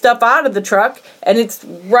the stuff out of the truck, and it's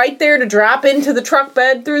right there to drop into the truck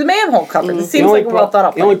bed through the manhole cover. It seems like a well thought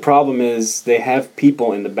out The plan. only problem is they have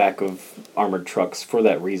people in the back of armored trucks for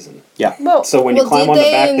that reason. Yeah. Well, so when you climb on the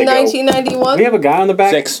back, in they go, 1991? we have a guy on the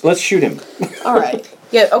back. 6. Let's shoot him. All right.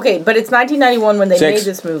 Yeah, okay, but it's 1991 when they 6. made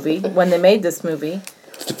this movie. When they made this movie.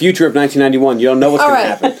 It's the future of 1991. You don't know what's All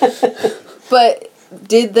going to right. happen. But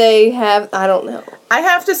did they have... I don't know. I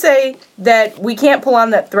have to say that we can't pull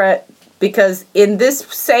on that threat because in this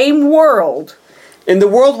same world, In the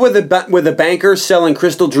world where the banker's selling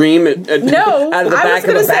Crystal Dream out of the back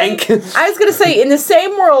of a bank. I was going to say, in the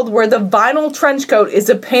same world where the vinyl trench coat is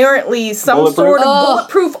apparently some sort of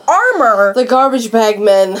bulletproof armor. The garbage bag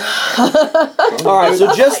men. All right,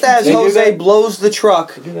 so just as Jose blows the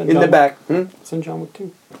truck in the back. It's in John Wick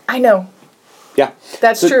 2. I know. Yeah.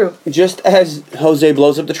 That's true. Just as Jose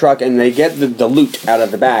blows up the truck and they get the loot out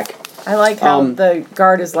of the back. I like how the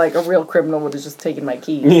guard is like a real criminal would have just taken my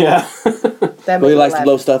keys. Yeah. Well, he likes to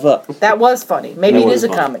blow stuff up. That was funny. Maybe it is a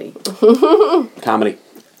comedy. Comedy.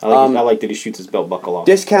 I like that he shoots his belt buckle off.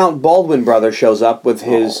 Discount Baldwin brother shows up with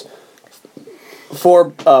his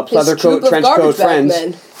 4 pleather coat, trench coat friends.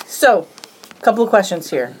 Men. So, a couple of questions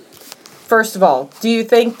here. First of all, do you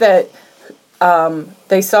think that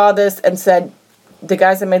they saw this and said, the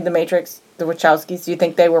guys that made The Matrix, the Wachowskis, do you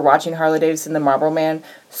think they were watching Harley Davidson, the Marlboro Man,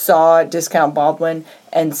 saw Discount Baldwin,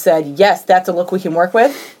 and said, yes, that's a look we can work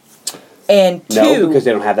with? And 2... No, because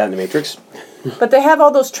they don't have that in The Matrix. But they have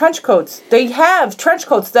all those trench coats. They have trench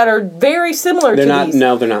coats that are very similar to these.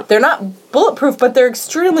 No, they're not. They're not bulletproof, but they're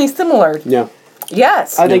extremely similar. Yeah.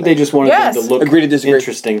 Yes. I think they just wanted them to look Agree to disagree.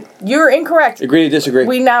 Interesting. You're incorrect. Agree to disagree.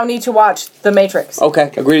 We now need to watch The Matrix.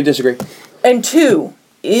 Okay, agree to disagree. And 2,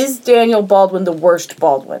 is Daniel Baldwin the worst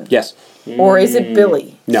Baldwin? Yes. Or is it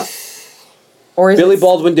Billy? No. Or is Billy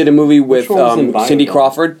Baldwin did a movie with Cindy Baldwin?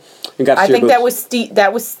 Crawford and got I think boobs. that was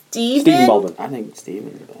Steven. Stephen Baldwin. I think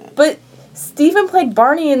Steven's bad. But Steven played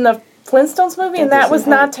Barney in the Flintstones movie, and that was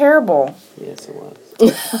not terrible. Yes, it was.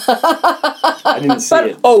 I didn't see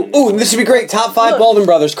it. Oh, this would be great. Top 5 Baldwin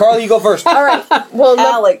brothers. Carly, you go first. All right. Well,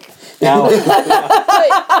 Alec.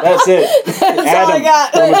 That's it. That's all I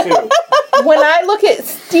got. Number 2. When I look at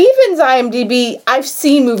Steven's IMDb, I've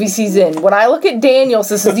seen movies he's in. When I look at Daniel's,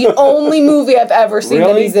 this is the only movie I've ever seen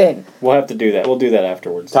that he's in. We'll have to do that. We'll do that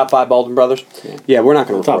afterwards. Top 5 Baldwin brothers? Yeah, we're not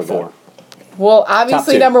going to Top record 4. Well,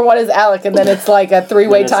 obviously number 1 is Alec, and then it's like a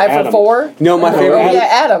 3-way tie Adam. for 4. No, my favorite movie. Yeah,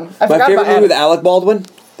 Adam. I forgot My favorite about movie Adam. with Alec Baldwin,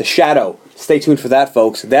 The Shadow. Stay tuned for that,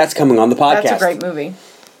 folks. That's coming on the podcast. That's a great movie.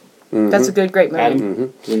 That's a great movie.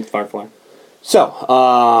 Adam in Firefly. So,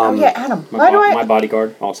 oh yeah, Adam. My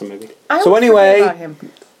Bodyguard, awesome movie. So anyway, about him.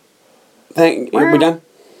 Are we done?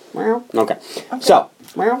 Okay. So,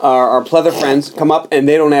 our pleather friends come up and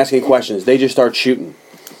they don't ask any questions. They just start shooting.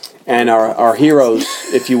 And our heroes,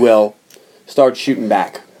 if you will, start shooting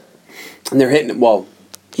back. And they're hitting,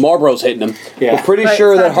 Marlboro's hitting them. Yeah. We're pretty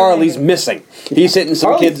sure that Harley's missing. He's hitting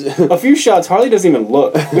some kids. A few shots, Harley doesn't even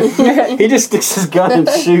look. He just sticks his gun and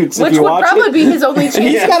shoots. Which would probably be his only chance.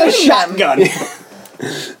 He's got a shotgun.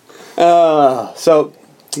 So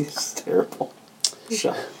he's terrible.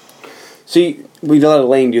 Shot. See, we let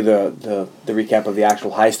Elaine do the recap of the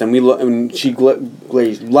actual heist, and she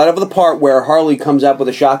glazed right over the part where Harley comes up with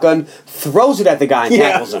a shotgun, throws it at the guy, and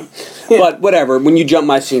tackles him. Yeah. But whatever, when you jump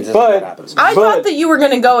my scenes, that's what happens. I thought that you were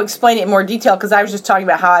going to go explain it in more detail because I was just talking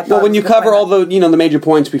about how I thought. Well, when you cover all the the major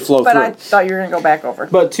points, we flow through. But I thought you were going to go back over.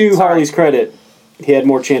 But to Harley's credit, he had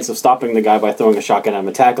more chance of stopping the guy by throwing a shotgun at him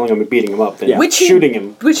and tackling him and beating him up than shooting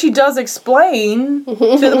him. Which he does explain to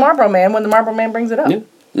the Marlboro Man when the Marlboro Man brings it up. Yeah.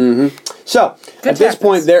 Mm-hmm. So, at this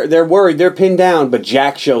point, they're worried. They're pinned down, but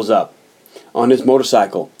Jack shows up on his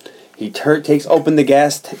motorcycle. He takes open the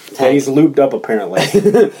gas tank. And he's lubed up, apparently.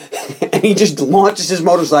 And he just launches his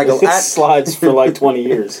motorcycle. It slides for like 20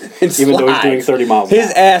 years, even though he's doing 30 miles an hour.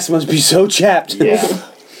 His ass must be so chapped. Yeah.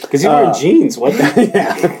 Because he's wearing jeans. What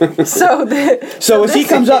the? So as he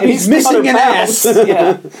comes up, he's missing an ass.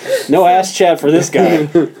 Yeah. No ass chat for this guy.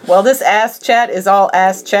 Well, this ass chat is all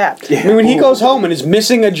ass chapped. Yeah. I mean, when he goes home and is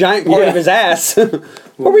missing a giant part of his ass.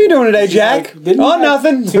 What were you doing today, Jack?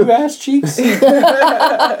 Nothing. 2 ass cheeks? You look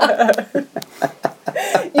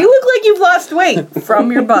like you've lost weight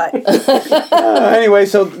from your butt. Anyway,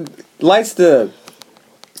 so lights the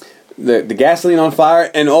gasoline on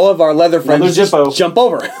fire, and all of our leather friends just jump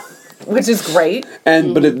over. Which is great.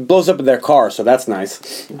 But it blows up in their car, so that's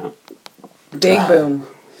nice. Big boom.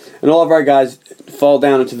 And all of our guys fall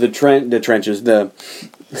down into the trenches, the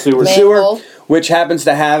sewer, which happens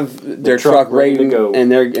to have their truck ready to go,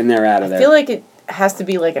 and they're out of there. I feel like it has to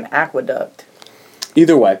be like an aqueduct.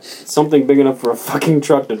 Either way, something big enough for a fucking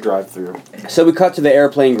truck to drive through. So we cut to the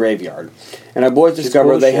airplane graveyard, and our boys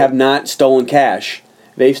discover they have not stolen cash.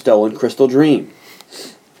 They've stolen Crystal Dream.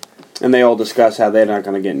 And they all discuss how they're not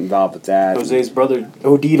going to get involved with that. Jose's brother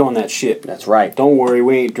OD'd on that shit. That's right. Don't worry,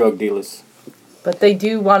 we ain't drug dealers. But they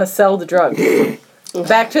do want to sell the drugs.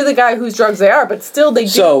 Back to the guy whose drugs they are, but still they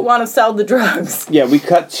do want to sell the drugs. Yeah, we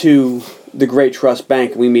cut to the Great Trust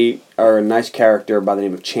Bank, and we meet our nice character by the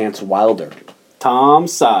name of Chance Wilder. Tom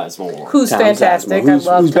Sizemore. Who's fantastic. I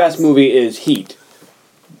love whose best movie is Heat.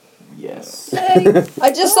 Yes.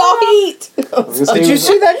 I just saw Heat. Did you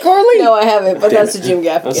see that, Carly? No, I haven't, but that's a Jim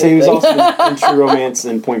Gaffigan I'll say he was thing. also in True Romance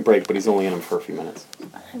and Point Break, but he's only in them for a few minutes.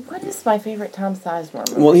 What is my favorite Tom Sizemore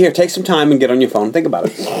movie? Well, here, take some time and get on your phone and think about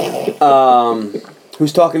it.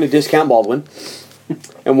 Who's talking to Discount Baldwin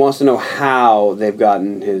and wants to know how they've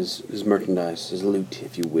gotten his merchandise, his loot,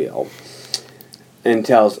 if you will. And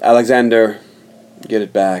tells Alexander, get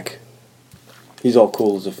it back. He's all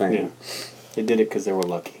cool as a fan. Yeah. They did it because they were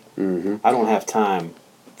lucky. Mm-hmm. I don't have time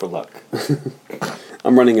for luck.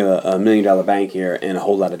 I'm running a $1 million bank here and a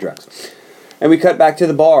whole lot of drugs. And we cut back to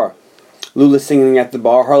the bar. Lula's singing at the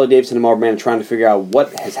bar. Harley Davidson and Marlboro Man are trying to figure out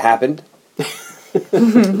what has happened.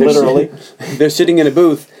 Literally. They're sitting in a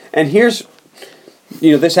booth, and here's,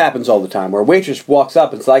 this happens all the time, where a waitress walks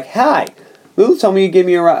up and it's like, "Hi, Lula told me you give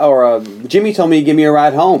me a ride, or Jimmy told me you give me a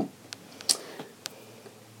ride home."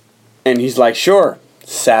 And he's like, "Sure,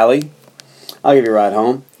 Sally, I'll give you a ride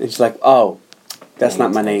home." And she's like, "Oh, that's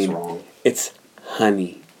not my name. Wrong. It's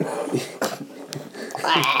Honey."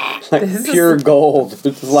 Like pure gold.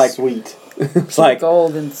 It's like Sweet. It's like,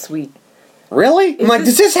 gold and sweet. really? I'm like,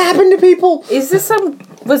 does this happen to people? Was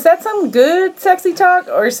that some good sexy talk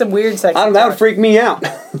or some weird sexy talk? That would freak me out.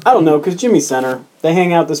 I don't know, because Jimmy's center. They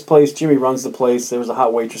hang out this place. Jimmy runs the place. There was a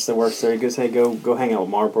hot waitress that works there. He goes, "Hey, go hang out with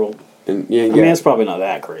Marlboro." And, I mean, it's probably not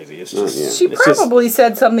that crazy. It's just... yeah. She probably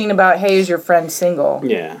said something about, "Hey, is your friend single?"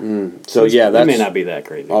 Yeah. So yeah, It that's may not be that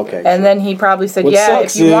crazy. okay. And then he probably said, What "Yeah,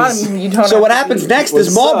 if sucks you want is- him, you don't." So have what to happens be." next What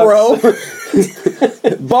is Marlboro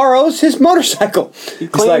sucks- borrows his motorcycle.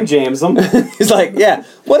 Clam jams them. He's like, "Yeah,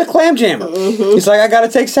 what a clam jammer." He's like, "I gotta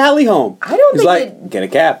take Sally home." I don't He's think like, it "Get a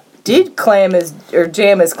cab." did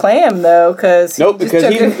jam his clam though, because Nope, because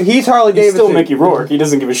he's Harley He's Davidson. still Mickey Rourke. He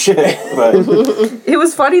doesn't give a shit. But It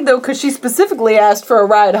was funny though, because she specifically asked for a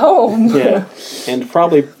ride home. yeah, and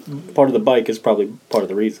probably part of the bike is probably part of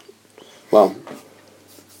the reason. Well,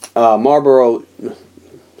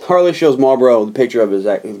 Harley shows Marlboro the picture of his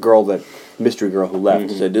girl, that mystery girl who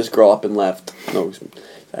left. Said, "This girl up and left." No,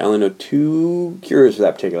 I only know 2 cures for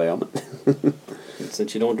that particular ailment.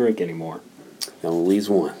 Since you don't drink anymore. Only leaves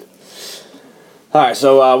one. All right,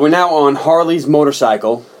 so we're now on Harley's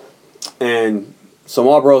motorcycle, and so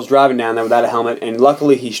Marlboro's driving down there without a helmet, and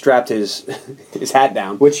luckily he strapped his hat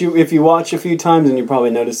down. Which if you watch a few times, and you probably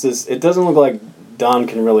notice this, it doesn't look like Don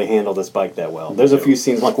can really handle this bike that well. There's a few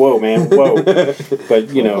scenes like, "Whoa, man, whoa," but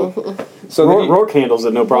So then Rourke handles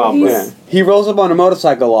it no problem. yeah, he rolls up on a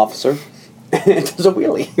motorcycle officer and does a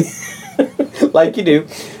wheelie, like you do,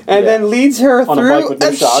 and then leads her On a through bike with no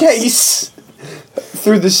a shocks. chase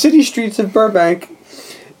through the city streets of Burbank,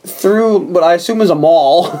 through what I assume is a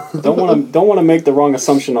mall. Don't want to make the wrong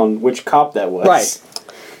assumption on which cop that was. Right.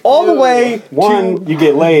 All the way One, to... you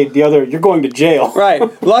get laid. The other, you're going to jail. Right.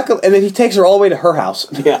 Luckily, and then he takes her all the way to her house.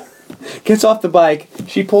 Yeah. Gets off the bike.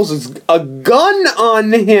 She pulls a gun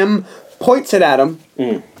on him, points it at him,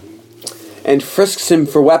 and frisks him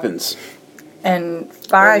for weapons. And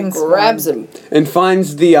finds grabs him. And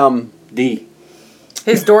finds the D.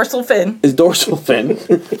 his dorsal fin. his dorsal fin.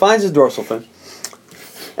 Finds his dorsal fin.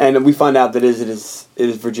 And we find out that it is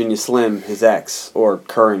Virginia Slim, his ex, or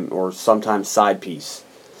current, or sometimes side piece.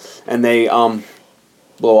 And they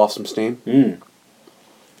blow off some steam.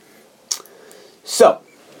 So,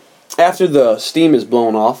 after the steam is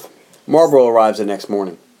blown off, Marlboro arrives the next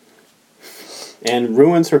morning. And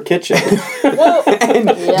ruins her kitchen. Well, And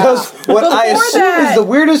does what I Before assume that- is the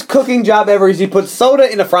weirdest cooking job ever, is he puts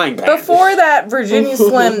soda in a frying pan. before that, Virginia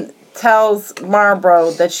Slim tells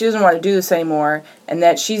Marlboro that she doesn't want to do this anymore and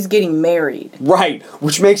that she's getting married. Right,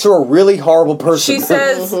 which makes her a really horrible person. She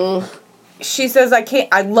says, she says,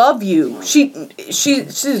 I love you. She's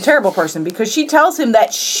a terrible person because she tells him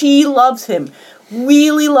that she loves him,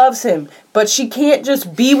 really loves him, but she can't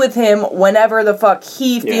just be with him whenever the fuck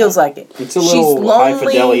he feels like it. It's a little high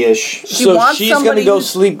fidelity-ish. She so wants she's somebody gonna go who-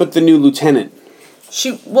 sleep with the new lieutenant.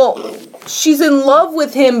 She's in love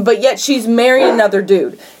with him, but yet she's married another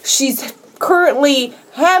dude. She's currently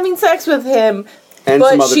having sex with him, And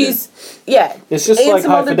but some other she's yeah. It's just and like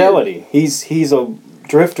some high other fidelity. He's a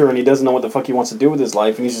drifter and he doesn't know what the fuck he wants to do with his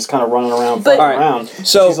life and he's just kind of running around, But- fucking around.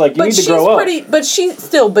 So- she's like, you But need to she's grow up. pretty. But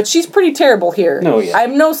she's pretty terrible here. No, yeah. I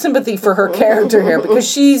have no sympathy for her character here because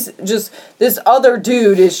she's just this other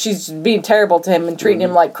dude. She's being terrible to him and treating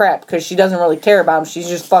him like crap because she doesn't really care about him. She's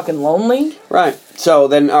just fucking lonely. Right. So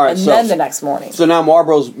then, all right. And so then the next morning, so now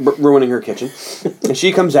Marlboro's ruining her kitchen, and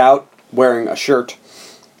she comes out wearing a shirt.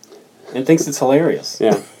 And thinks it's hilarious.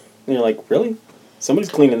 Yeah. And you're like, really?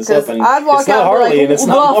 Somebody's cleaning this up Because and I'd walk it's not out Harley and be and like, it's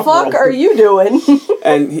not "What the fuck Marlboro." are you doing?"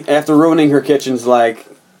 And after ruining her kitchen's like,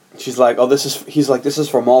 she's like, "Oh, this is." He's like, "This is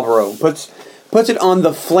for Marlboro." Puts puts it on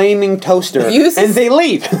the flaming toaster, and they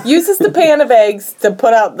leave. Uses the pan of eggs to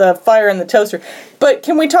put out the fire in the toaster. But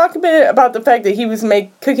can we talk a bit about the fact that he was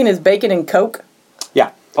cooking his bacon in Coke?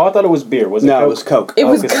 Yeah. Oh, I thought it was beer. Was it No, Coke? it was Coke. It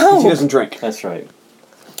was Coke. He doesn't drink. That's right.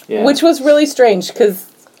 Yeah. Which was really strange, because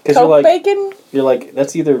Coke bacon? You're like,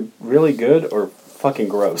 that's either really good or fucking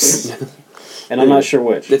gross. And I'm not sure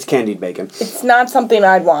which. It's candied bacon. It's not something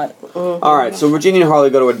I'd want. All right, so Virginia and Harley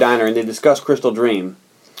go to a diner, and they discuss Crystal Dream.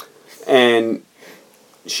 And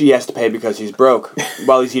she has to pay because he's broke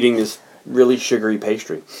while he's eating this really sugary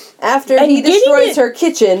pastry. After he destroys her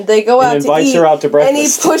kitchen, they go out to eat. Invites her out to breakfast. And he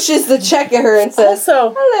pushes the check at her and says,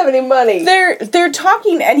 Also, I don't have any money. They're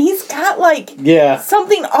talking, and he's got,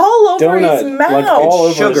 something all over Donut, his mouth. like all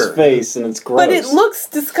over sugar. his face, and it's gross. But it looks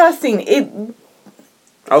disgusting. It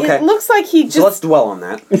looks like he just... So let's dwell on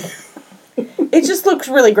that. It just looks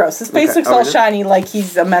really gross. His face looks all shiny like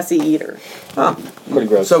he's a messy eater. Oh. Pretty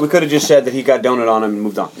gross. So we could have just said that he got donut on him and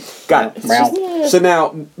moved on. Got it. So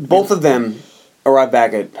now, both of them arrive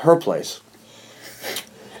back at her place.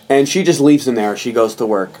 And she just leaves him there. She goes to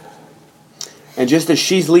work. And just as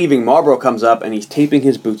she's leaving, Marlboro comes up and he's taping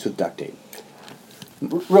his boots with duct tape.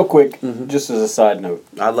 Real quick, just as a side note.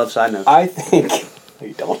 I love side notes. I think... No,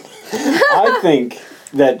 you don't. I think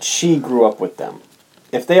that she grew up with them.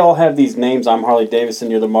 If they all have these names, I'm Harley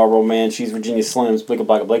Davidson, you're the Marlboro Man, she's Virginia Slims, blicka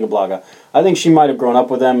blagga blicka blagga. I think she might have grown up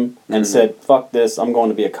with them and said, fuck this, I'm going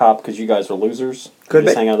to be a cop because you guys are losers. Could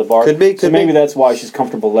just be. hang out at the bar. Could be. So maybe that's why she's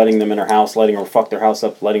comfortable letting them in her house, letting her fuck their house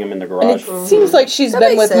up, letting them in the And garage. it seems like she's That been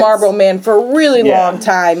makes with sense. Marlboro Man for a really long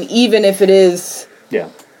time, even if it is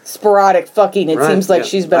sporadic fucking. It seems like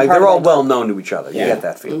she's been part they're of all that. well known to each other. You get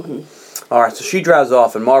that feeling. All right, so she drives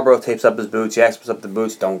off, and Marlboro tapes up his boots. He asks what's up the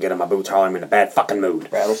boots. Don't get on my boots, Harley. I'm in a bad fucking mood.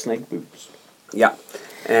 Rattlesnake boots. Yeah.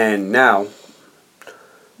 And now,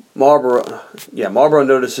 Marlboro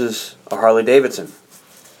notices a Harley Davidson.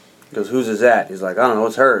 He goes, whose is that? He's like, I don't know,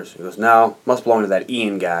 it's hers. He goes, no, must belong to that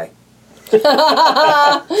Ian guy.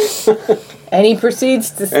 And he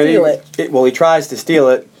proceeds to steal it. Well, he tries to steal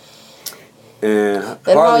it. And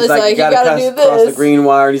Harley's like, you gotta do cross the this. green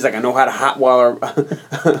wire. And he's like, I know how to hot wire.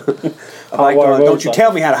 Don't you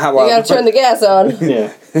tell me how to hot wire. You gotta turn the gas on.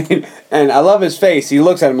 Yeah. And I love his face. He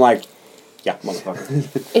looks at him like, yeah,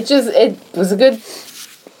 motherfucker. It was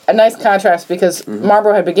a nice contrast because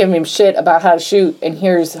Marlboro had been giving him shit about how to shoot, and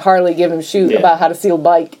here's Harley giving him shit about how to steal a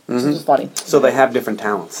bike, which was funny. So they have different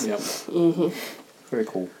talents. Yep. Very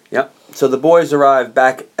cool. Yep. So the boys arrive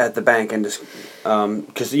back at the bank and just,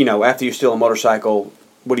 because, after you steal a motorcycle,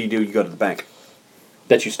 what do? You go to the bank.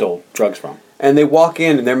 That you stole drugs from. And they walk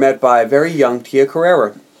in and they're met by a very young Tia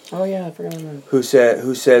Carrera. Oh yeah, I forgot about that.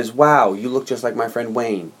 Who says, wow, you look just like my friend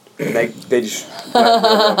Wayne. And they just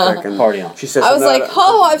real quick and Party on. She says, I was like,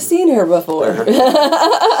 I've seen her before.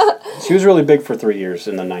 She was really big for 3 years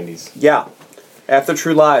in the 90s. Yeah. After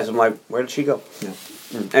True Lies, I'm like, where did she go? Yeah.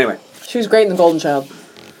 Anyway. She was great in The Golden Child.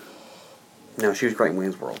 No, she was great in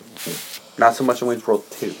Wayne's World. Not so much in Wayne's World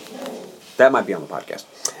 2. That might be on the podcast.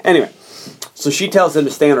 Anyway, so she tells him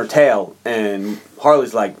to stay on her tail, and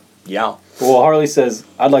Harley's like, yeah. Well, Harley says,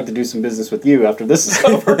 I'd like to do some business with you after this is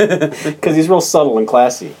over. Because he's real subtle and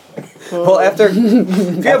classy. Well, if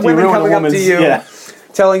you have women coming up to you,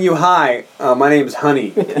 telling you, hi, my name's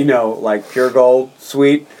Honey, like pure gold,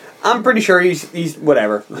 sweet, I'm pretty sure he's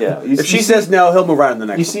whatever. Yeah. If she says no, he'll move right on the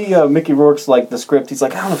next You see Mickey Rourke's, the script, he's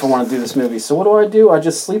like, I don't know if I want to do this movie, so what do? I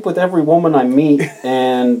just sleep with every woman I meet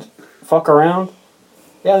and fuck around?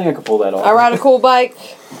 Yeah, I think I could pull that off. I ride a cool bike.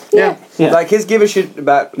 Yeah. Like his give a shit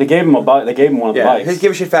about... They gave him a bike. They gave him one of the bikes. His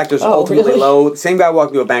give a shit factor is ultimately low. Same guy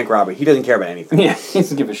walking into a bank robbery. He doesn't care about anything. Yeah, he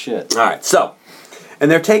doesn't give a shit. All right, so...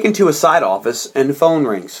 And they're taken to a side office, and the phone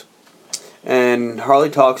rings. And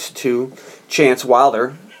Harley talks to Chance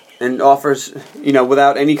Wilder and offers,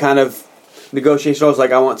 without any kind of negotiation, I was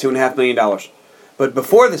like, I want $2.5 million. But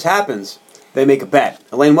before this happens, they make a bet.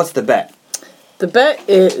 Elaine, what's the bet? The bet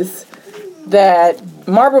is that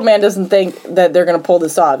Marlboro Man doesn't think that they're going to pull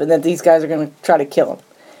this off and that these guys are going to try to kill him.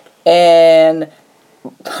 And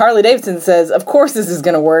Harley Davidson says, of course this is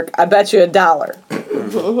going to work. I bet you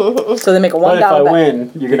 $1. So they make a $1 But if I bet.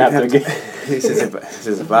 win, you're going to have to get... He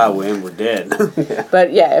says, if I win, we're dead.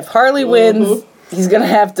 But yeah, if Harley wins, he's going to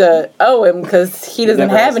have to owe him because he doesn't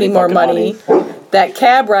never have has any any more fucking money. That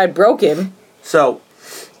cab ride broke him. So,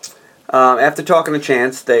 after talking to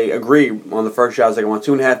Chance, they agree on the first shot. I was like, I want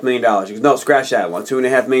 $2.5 million. He goes, no, scratch that. I want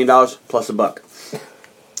 $2.5 million plus $1.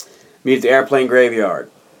 Meet at the airplane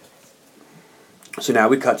graveyard. So now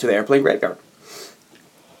we cut to the airplane graveyard.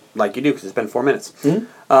 Like you do, because it's been 4 minutes.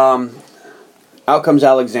 Out comes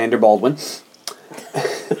Alexander Baldwin.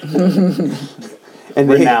 And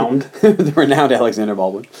Renowned. The renowned Alexander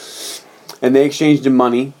Baldwin. And they exchanged the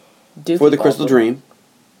money for the Crystal Dream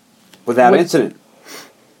without incident.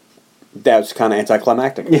 That's kind of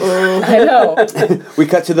anticlimactic. I know. We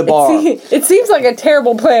cut to the bar. It seems like a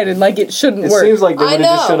terrible plan and like it shouldn't work. It seems like they would have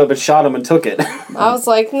just showed up and shot him and took it. I was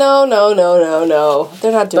like, no.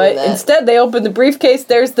 They're not doing that. But instead, they open the briefcase.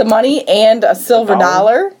 There's the money and a silver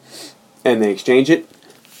dollar. And they exchange it.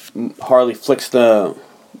 Harley flicks the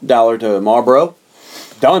dollar to Marlboro.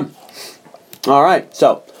 Done. All right.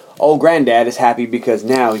 So, old granddad is happy because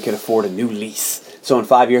now he can afford a new lease. So in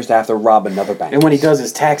 5 years, they have to rob another bank. And when he does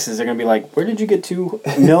his taxes, they're going to be like, where did you get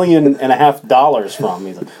 $2.5 million from?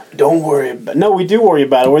 He's like, don't worry about it. No, we do worry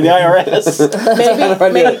about it. We're the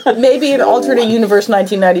IRS. maybe in alternate universe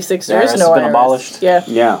 1996, there is no IRS. Been abolished. Yeah.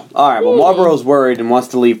 Yeah. All right. Well, Marlboro's worried and wants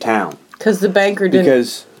to leave town. Because the banker didn't.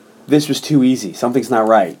 Because this was too easy. Something's not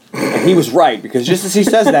right. And he was right, because just as he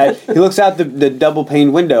says that, he looks out the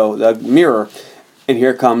double-pane window, the mirror, and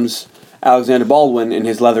here comes Alexander Baldwin and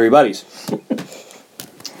his leathery buddies.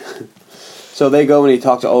 So they go and he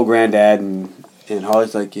talks to old granddad, and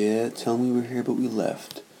Harley's like, yeah, tell me we're here, but we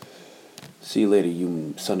left. See you later,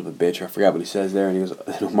 you son of a bitch. I forgot what he says there. And he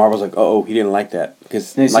goes, Marvel's like, oh, he didn't like that.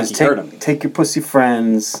 Because he heard him. Take your pussy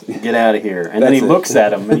friends, get out of here. And then he looks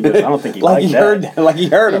at him and he goes, I don't think he liked that. Like he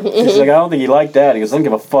heard him. He's like, I don't think he liked that. He goes, I don't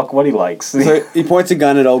give a fuck what he likes. So he points a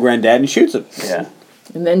gun at old granddad and shoots him. Yeah.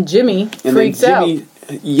 And then Jimmy freaks out. Jimmy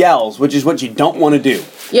yells, which is what you don't want to do.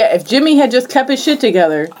 Yeah, if Jimmy had just kept his shit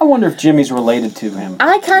together. I wonder if Jimmy's related to him.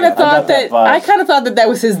 I kind of thought that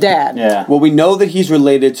was his dad. Yeah. Well, we know that he's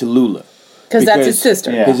related to Lula. Because that's his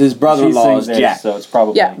sister. Because his brother-in-law is Jack. So it's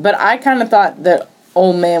probably... Yeah, but I kind of thought that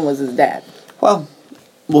old man was his dad. Well,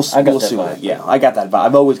 we'll see. Yeah, I got that vibe.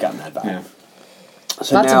 I've always gotten that vibe. Yeah.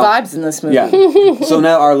 So lots of vibes in this movie. Yeah. So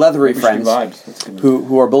now our leathery friends,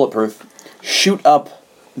 who are bulletproof, shoot up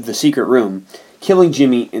the secret room, killing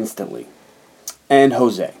Jimmy instantly. And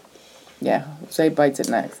Jose. Yeah, Jose bites it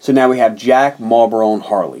next. So now we have Jack, Marlboro, and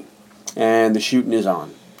Harley. And the shooting is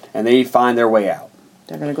on. And they find their way out.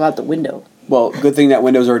 They're going to go out the window. Well, good thing that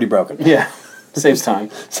window's already broken. Yeah. Saves time.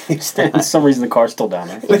 Saves time. For some reason the car's still down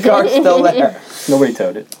there. The car's still there. Nobody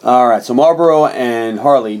towed it. Alright, so Marlboro and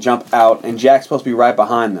Harley jump out, and Jack's supposed to be right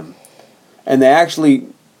behind them. And they actually,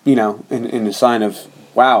 in a sign of,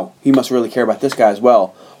 wow, he must really care about this guy as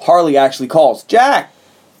well, Harley actually calls, Jack!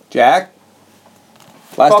 Jack?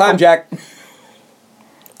 Last time, Jack.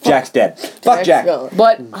 Jack's dead. Fuck Jack.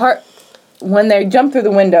 But when they jump through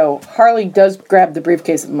the window, Harley does grab the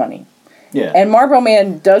briefcase of money. Yeah. And Marlboro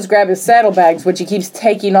Man does grab his saddlebags, which he keeps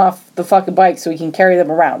taking off the fucking bike so he can carry them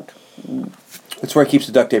around. That's where he keeps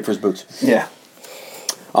the duct tape for his boots. Yeah.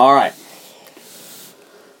 Alright.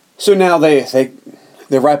 So now they're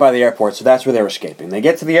right by the airport, so that's where they're escaping. They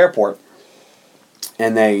get to the airport,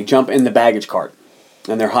 and they jump in the baggage cart,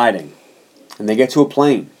 and they're hiding. And they get to a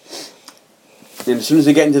plane. And as soon as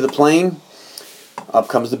they get into the plane, up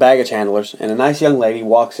comes the baggage handlers, and a nice young lady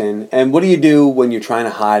walks in. And what do you do when you're trying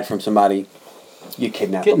to hide from somebody? You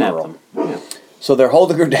kidnap the girl. them. Yeah. So they're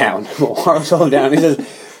holding her down. Well, Harley's holding her down. He says,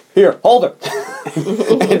 here, hold her.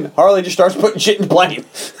 And Harley just starts putting shit in the plane.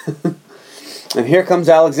 And here comes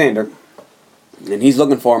Alexander. And he's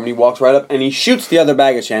looking for him, and he walks right up, and he shoots the other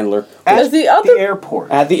baggage handler At the airport.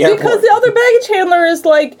 At the airport. Because the other baggage handler is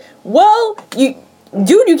like, well,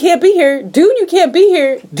 dude, you can't be here. Dude, you can't be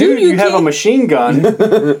here. Dude, you have a machine gun.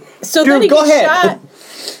 So then he gets shot.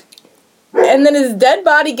 And then his dead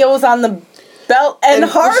body goes on the belt, and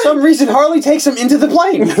for some reason, Harley takes him into the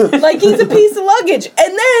plane. like he's a piece of luggage.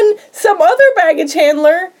 And then some other baggage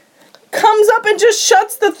handler comes up and just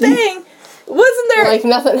shuts the thing. Wasn't there... Like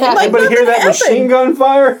nothing happened. Anybody hear that machine gun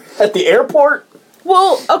fire at the airport?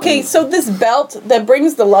 Well, okay, so this belt that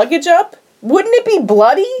brings the luggage up, wouldn't it be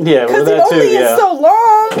bloody? Yeah, because it only is so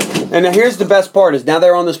long. And now here's the best part: is now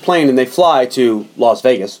they're on this plane and they fly to Las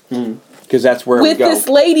Vegas because that's where we go. With this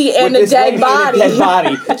lady and a dead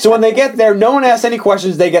body. So when they get there, no one asks any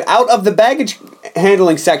questions. They get out of the baggage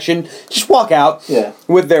handling section, just walk out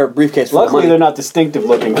with their briefcase full of money. Luckily, they're not distinctive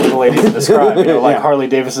looking for the lady to describe, like Harley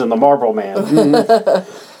Davidson and the Marlboro Man.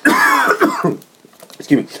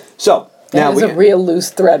 Excuse me. So That is a real loose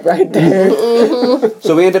thread right there.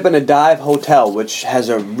 So we end up in a dive hotel, which has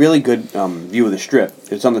a really good view of the Strip.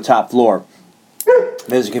 It's on the top floor.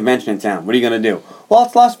 There's a convention in town. What are you going to do? Well,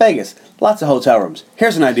 it's Las Vegas. Lots of hotel rooms.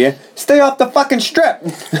 Here's an idea. Stay off the fucking Strip.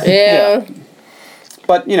 Yeah.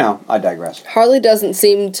 But, I digress. Harley doesn't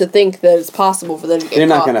seem to think that it's possible for them to get They're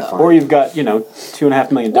not caught, going to find. Or you've got,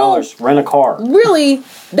 $2.5 million. Rent a car. Really,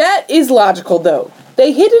 that is logical, though.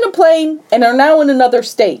 They hid in a plane and are now in another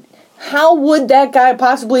state. How would that guy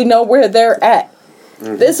possibly know where they're at?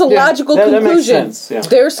 This is a logical that makes conclusion. sense, yeah.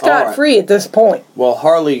 They're scot-free at this point. Well,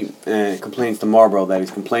 Harley complains to Marlboro that he's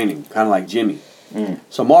complaining, kind of like Jimmy.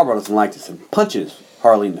 So Marlboro doesn't like this and punches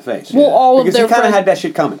Harley in the face. Well, all of because their he kind of friends- had that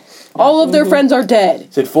shit coming. All of their friends are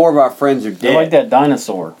dead. Said 4 of our friends are dead. I like that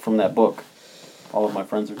dinosaur from that book. All of my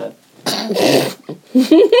friends are dead.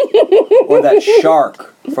 Or that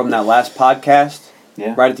shark from that last podcast.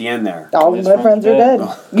 Yeah. Right at the end there. All of my friends are dead.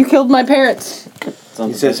 You killed my parents.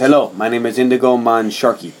 He says, "Hello, my name is Indigo Man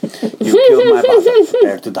Sharky. You killed my father.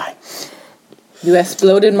 Prepare to die. You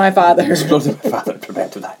exploded my father. Exploded my father. Prepare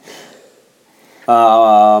to die."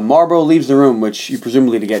 Marlboro leaves the room, which you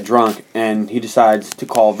presumably to get drunk, and he decides to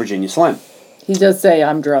call Virginia Slim. He does say,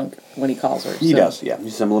 I'm drunk, when he calls her. He does, yeah. He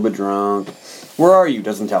says, "I'm a little bit drunk." "Where are you?"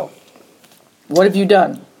 Doesn't tell him. What have you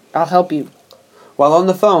done? I'll help you. While on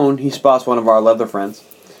the phone, he spots one of our leather friends,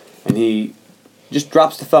 and he just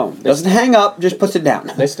drops the phone. Doesn't hang up, just puts it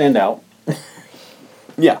down. They stand out.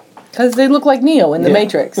 Yeah. Because they look like Neo in The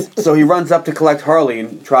Matrix. So he runs up to collect Harley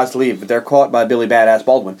and tries to leave, but they're caught by Billy Badass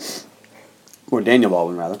Baldwin. Or Daniel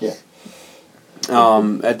Baldwin, rather. Yeah.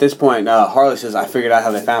 At this point, Harley says, "I figured out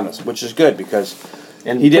how they found us," which is good because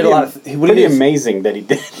And he did a pretty lot of... pretty amazing that he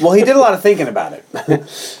did. Well, he did a lot of thinking about it.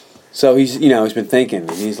 So he's been thinking,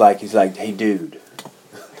 and he's like, "Hey, dude."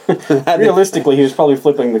 Realistically, he was probably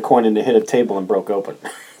flipping the coin and it hit a table and broke open.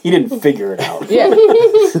 He didn't figure it out. Yeah.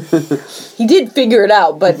 He did figure it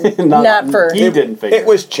out, but not for... He didn't figure It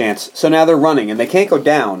was chance. So now they're running, and they can't go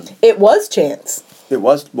down. It was Chance. It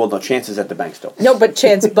was... Well, no, Chance is at the bank still. No, but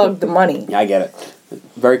Chance bugged the money. Yeah, I get it.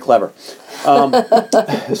 Very clever. So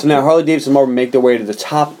now Harley Davidson and Marlboro make their way to the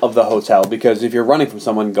top of the hotel, because if you're running from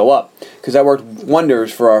someone, go up. Because that worked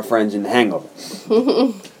wonders for our friends in The Hangover.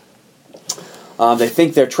 They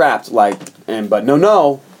think they're trapped, but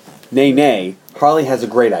no, nay. Harley has a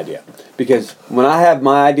great idea. Because when I have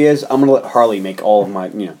my ideas, I'm going to let Harley make all of my,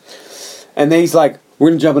 And then he's like, "We're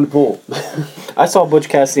going to jump in the pool." I saw Butch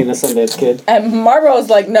Cassidy and the Sundance Kid. And Marlboro's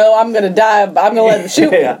like, no, I'm going to die. I'm going to let him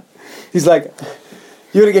shoot me. Yeah. He's like,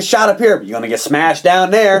 "You're going to get shot up here, but you're going to get smashed down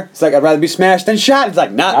there." It's like, "I'd rather be smashed than shot." He's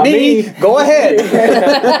like, Not me. Go ahead."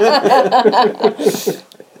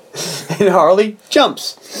 And Harley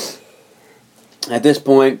jumps. At this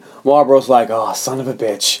point, Marlboro's like, "Oh, son of a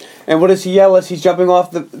bitch." And what does he yell as he's jumping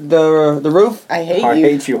off the roof? I hate I you.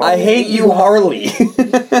 hate you, Harley. "I hate you, Harley."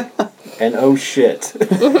 And oh shit.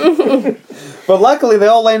 But luckily, they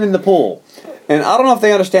all land in the pool. And I don't know if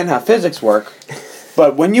they understand how physics work,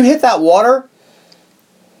 but when you hit that water,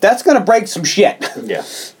 that's going to break some shit. Yeah.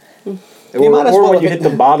 You might as Or well when you have- hit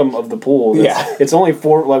the bottom of the pool. It's only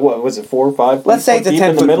 4, what was it, 4 or 5? Let's say it's a deep 10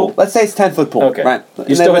 in the foot middle? pool. Let's say it's 10 foot pool. Okay. Right. You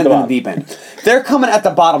And still they hit the land in bottom. deep end. They're coming at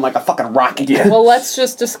the bottom like a fucking rocket. Yeah. Well, let's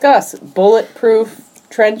just discuss bulletproof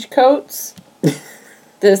trench coats.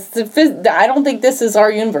 I don't think this is our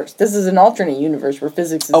universe. This is an alternate universe where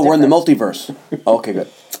physics is Oh, we're in the different. multiverse. Okay, good.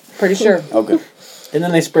 Pretty sure. Oh, good. And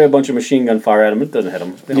then they spray a bunch of machine gun fire at him. It doesn't hit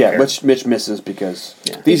him. They don't Yeah, care. which Mitch misses because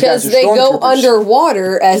these Because guys are they go stormtroopers.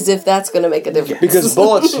 underwater as if that's going to make a difference. Because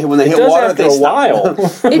bullets, when they It hit does water, after they a stop.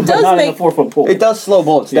 while. It does Not in make... a 4-foot pool. It does slow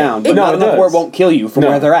bullets down, but No, not it enough does. where it won't kill you from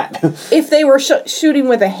No. where they're at. If they were shooting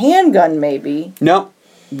with a handgun, maybe. No,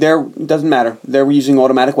 it doesn't matter. They're using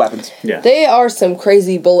automatic weapons. Yeah. They are some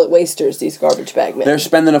crazy bullet wasters, these garbage bag men. They're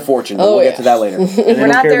spending a fortune, but Oh, we'll yeah. get to that later. And they We're don't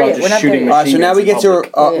not care there about yet. just We're not there shooting yet. So machine now guns we in get to,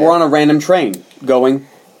 public. we're on a random train going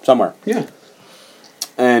somewhere. Yeah.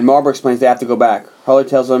 And Marlboro explains they have to go back. Harley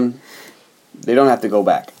tells them they don't have to go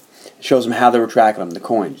back. Shows them how they were tracking them, the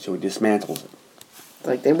coin, so he dismantles it.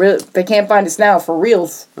 Like, they can't find us now, for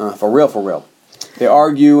reals. For real. They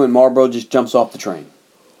argue, and Marlboro just jumps off the train.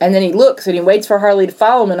 And then he looks, and he waits for Harley to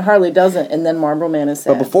follow him, and Harley doesn't, and then Marlboro Man is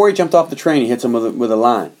sad. But before he jumped off the train, he hits him with a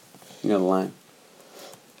line. You know the line?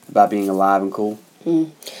 About being alive and cool.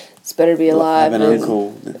 It's better to be alive and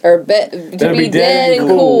uncool. or to be dead and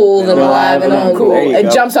cool than alive and There uncool. you and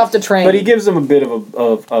go. jumps off the train. But he gives them a bit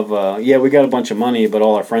of yeah, we got a bunch of money, but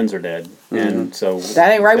all our friends are dead, and so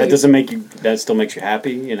That ain't right with That you. doesn't make you. That still makes you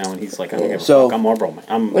happy, you know. And he's like, I don't give a So- fuck. I'm Marlboro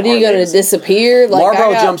Man. What are you going to disappear? Like, Marlboro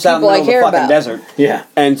I got jumps out in the people I middle of the care fucking about. desert Yeah.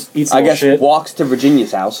 and Eats I little guess shit. walks to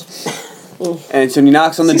Virginia's house. And so he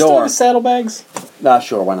knocks on the Does he still door. have saddlebags?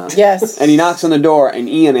 Sure, why not? Yes. And he knocks on the door, and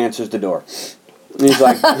Ian answers the door. And he's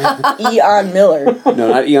like, Eon Miller. no,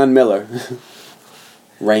 not Ian Miller.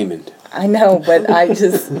 Raymond. I know, but I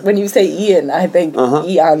just, when you say Ian, I think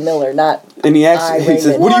Eon Miller, not And he asks, he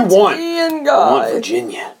says, "What do you want?" Ian "I want God.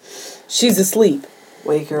 Virginia." she's asleep.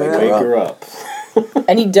 Wake her Wake up. Wake her up.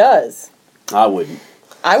 And he does. I wouldn't.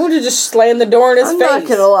 I would have just slammed the door in his I'm face. not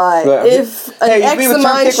gonna lie. But- If Hey, an you ex mean of with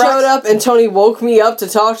mine Turnkick showed Rocks? up and Tony woke me up to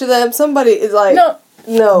talk to them, somebody is like, No,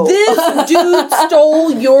 No. This dude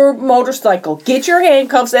stole your motorcycle. Get your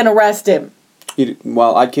handcuffs and arrest him.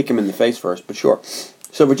 Well, I'd kick him in the face first, but sure.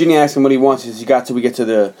 So Virginia asks him what he wants as we get to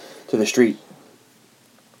the street.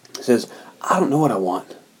 He says, "I don't know what I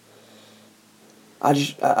want. I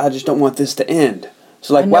just don't want this to end."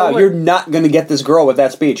 So like, wow, you're not gonna get this girl with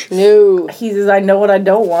that speech. No. He says, "I know what I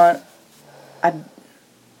don't want.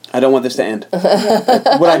 I don't want this to end."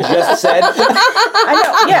 What I just said. I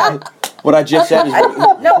know. Yeah. What I just said is.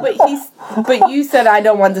 No, but you said I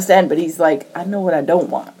don't want this to end. But he's like, I know what I don't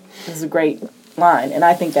want. This is a great line, and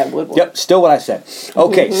I think that would work. Yep, still what I said.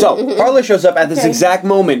 Okay, so Harley shows up at this exact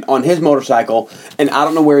moment on his motorcycle, and I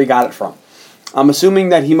don't know where he got it from. I'm assuming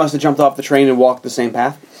that he must have jumped off the train and walked the same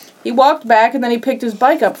path. He walked back, and then he picked his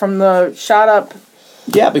bike up from the shot up.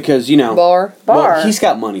 Yeah, because, you know. Bar. Well, he's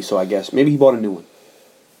got money, so I guess. Maybe he bought a new one.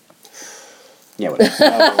 Yeah, whatever.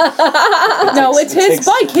 No, it's his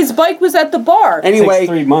bike. His bike was at the bar. Anyway, It takes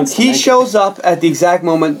 3 months to he make it. shows up at the exact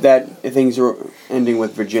moment that things are ending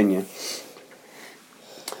with Virginia.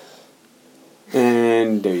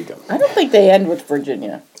 And there you go. I don't think they end with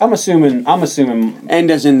Virginia. I'm assuming. And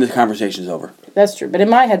as in the conversation's over. That's true. But in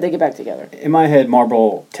my head, they get back together. In my head,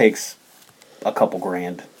 Marlboro takes a couple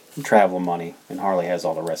grand travel money, and Harley has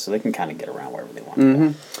all the rest, so they can kind of get around wherever they want.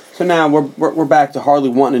 Mm-hmm. So now we're back to Harley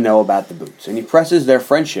wanting to know about the boots, and he presses their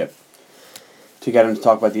friendship to get him to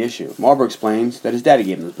talk about the issue. Marlboro explains that his daddy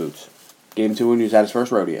gave him those boots. Gave them to him when he was at his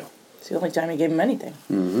first rodeo. It's the only time he gave him anything.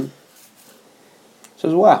 Mm-hmm.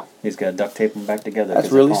 Says, wow. He's got to duct tape them back together. That's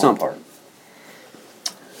 'cause they're really falling something. apart.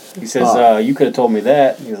 He says, you could have told me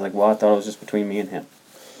that. He was like, well, I thought it was just between me and him.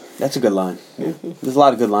 That's a good line. There's a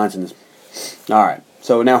lot of good lines in this. All right.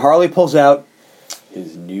 So now Harley pulls out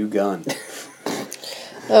his new gun.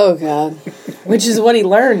 Oh, God. Which is what he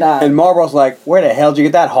learned on. And Marlboro's like, where the hell did you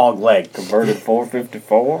get that hog leg? Converted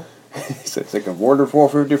 454? He says, it's a converted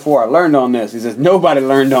 454. I learned on this. He says, nobody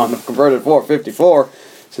learned on the converted 454. He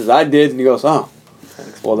says, I did. And he goes, oh.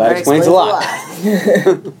 Well, that explains a lot.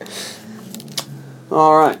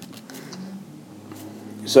 All right.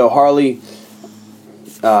 So Harley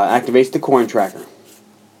activates the coin tracker.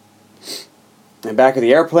 And back at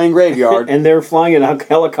the airplane graveyard. And they're flying in a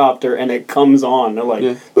helicopter, and it comes on. They're like,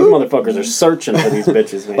 these motherfuckers are searching for these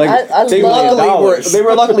bitches, man. Like, I they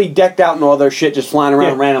were luckily decked out and all their shit just flying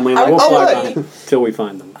around randomly. Like, we'll fly oh, by till we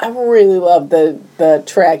find them. I really love the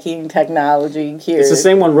tracking technology here. It's the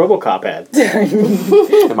same one RoboCop had.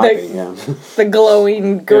 it might be, yeah. The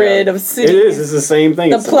glowing grid of cities. It is. It's the same thing.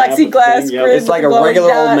 The It's a map plexiglass thing, grid. It's like a glowing regular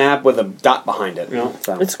dot. old map with a dot behind it. Yeah.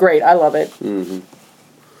 So. It's great. I love it. Mm-hmm.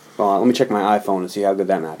 Let me check my iPhone and see how good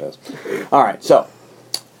that map is. All right, so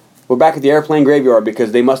we're back at the airplane graveyard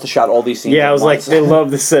because they must have shot all these scenes. Yeah, at I was like, once. they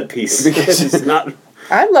love the set piece. Because it's not...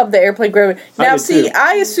 I love the airplane graveyard. Now, see,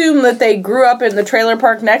 I assume that they grew up in the trailer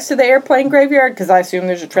park next to the airplane graveyard, because I assume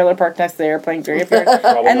there's a trailer park next to the airplane graveyard,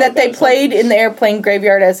 and that they played in the airplane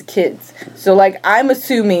graveyard as kids. So, like, I'm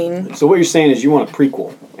assuming... So what you're saying is you want a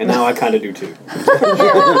prequel, and now I kind of do too.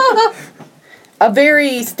 A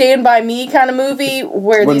very Stand By Me kind of movie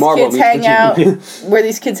where When these Marlboro kids meets hang out, Virginia. where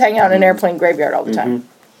these kids hang out in an airplane graveyard all the time.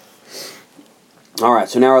 All right,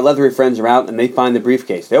 so now our leathery friends are out, and they find the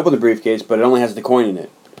briefcase. They open the briefcase, but it only has the coin in it.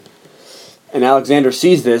 And Alexander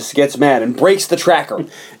sees this, gets mad, and breaks the tracker.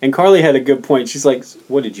 And Carly had a good point. She's like,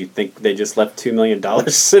 what did you think? They just left $2 million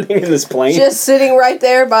sitting in this plane? Just sitting right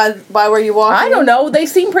there by where you walk. I don't know. They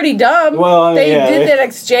seem pretty dumb. Well, they yeah, did that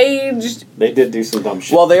exchange. They did do some dumb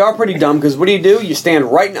shit. Well, they are pretty dumb, because what do? You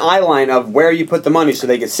stand right in the eye line of where you put the money so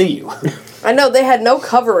they can see you. I know, they had no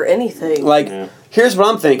cover or anything. Like, here's what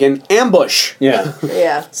I'm thinking. Ambush. Yeah.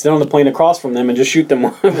 Yeah. Sit on the plane across from them and just shoot them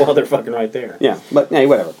while they're fucking right there. Yeah, but hey,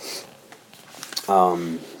 whatever.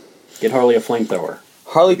 Get Harley a flamethrower.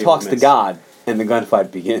 Harley talks to God, and the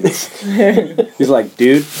gunfight begins. He's like,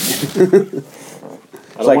 dude.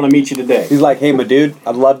 I don't want to meet you today. He's like, hey, my dude,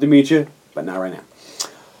 I'd love to meet you, but not right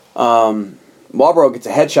now. Marlboro gets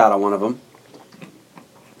a headshot on one of them,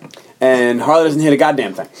 and Harley doesn't hit a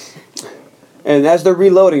goddamn thing. And as they're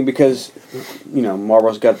reloading, because, you know,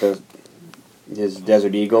 Marlboro's got his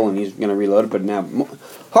Desert Eagle, and he's going to reload it, but now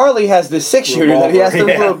Harley has this six-shooter that he has to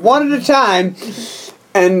reload one at a time.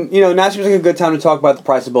 And, you know, now seems like a good time to talk about the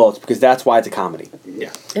price of bullets, because that's why it's a comedy.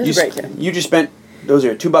 Yeah. It's a great time. You just spent, those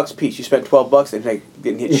are $2 a piece. You spent $12 and they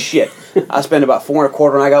didn't hit shit. I spent about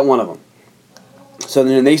 $4.25 and I got one of them. So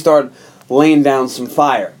then they start laying down some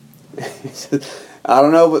fire. I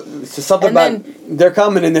don't know, but it's just something about they're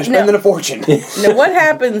coming and they're spending a fortune. Now, what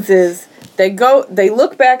happens is they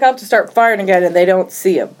look back up to start firing again and they don't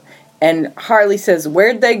see him. And Harley says,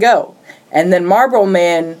 where'd they go? And then Marlboro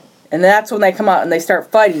Man And that's when they come out and they start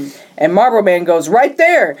fighting. And Marlboro Man goes, right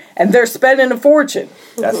there! And they're spending a fortune.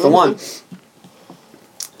 That's the one.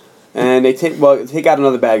 And they take out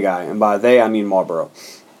another bad guy. And by they, I mean Marlboro.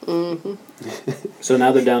 Mm-hmm. So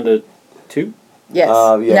now they're down to 2? Yes.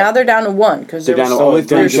 Yeah. Now they're down to 1. Because they're down to only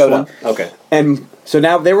 3 showed up. Okay. And so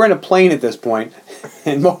now they were in a plane at this point.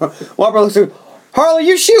 And Marlboro looks like, Harley,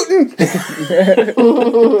 you shooting?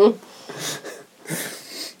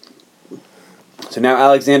 So now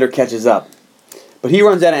Alexander catches up. But he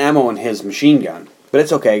runs out of ammo in his machine gun. But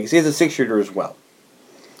it's okay, because he has a 6-shooter as well.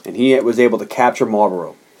 And he was able to capture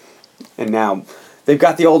Marlboro. And now they've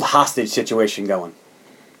got the old hostage situation going.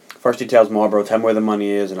 First he tells Marlboro, tell me where the money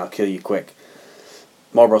is and I'll kill you quick.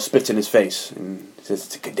 Marlboro spits in his face and says,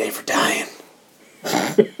 it's a good day for dying.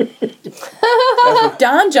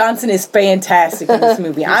 Don Johnson is fantastic in this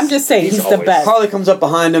movie. I'm just saying, he's the best. Harley comes up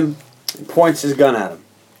behind him and points his gun at him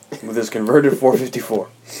with his converted .454.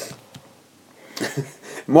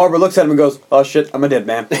 Marlboro looks at him and goes, oh shit, I'm a dead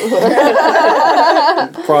man.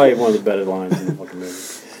 Probably one of the better lines in the fucking movie.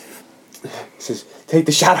 He says, take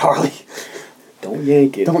the shot, Harley. Don't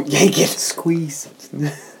yank it. Don't yank it. Squeeze.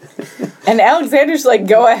 And Alexander's like,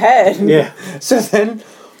 go ahead. Yeah. So then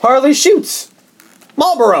Harley shoots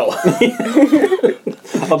Marlboro.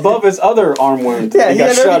 Above his other arm wound. Yeah, he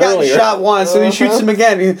got shot earlier. Shot once, so he shoots him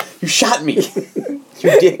again. You shot me.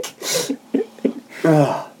 You dick.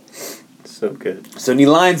 So good. So he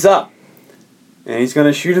lines up, and he's going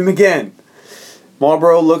to shoot him again.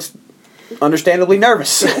 Marlboro looks understandably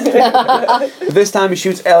nervous. This time he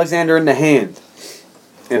shoots Alexander in the hand.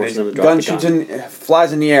 And his gun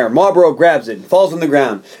flies in the air. Marlboro grabs it, falls on the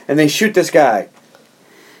ground, and they shoot this guy.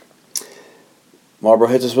 Marlboro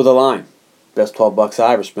hits us with a line. Best $12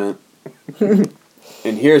 I ever spent.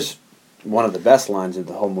 And here's one of the best lines of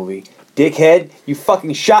the whole movie. Dickhead, you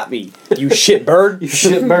fucking shot me, you shit bird. You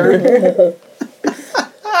shit bird.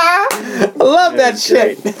 I love that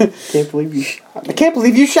shit. Can't believe you shot me. I can't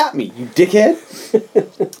believe you shot me, you dickhead.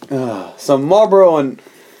 So Marlboro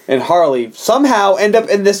and Harley somehow end up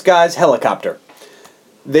in this guy's helicopter.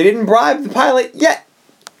 They didn't bribe the pilot yet.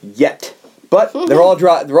 But they're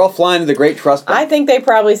all flying to the Great Trust Bank. I think they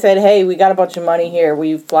probably said, hey, we got a bunch of money here. Will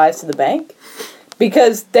you fly us to the bank?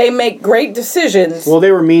 Because they make great decisions. Well,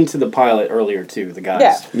 they were mean to the pilot earlier, too, the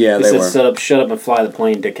guys. Yeah, they were. said, shut up and fly the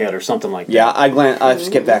plane, dickhead, or something like that. Yeah, I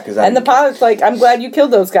skipped that because And the pilot's like, I'm glad you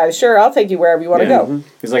killed those guys. Sure, I'll take you wherever you want to go.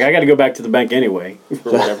 He's like, I got to go back to the bank anyway.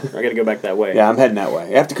 Or whatever. I got to go back that way. Yeah, I'm heading that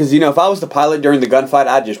way. Because, if I was the pilot during the gunfight,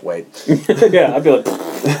 I'd just wait. Yeah, I'd be like...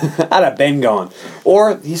 I'd have been gone.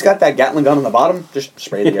 Or he's got that Gatling gun on the bottom, just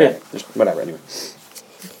spray the area. Just whatever, anyway.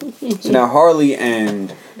 So now Harley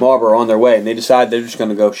and Marlboro are on their way, and they decide they're just going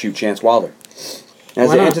to go shoot Chance Wilder.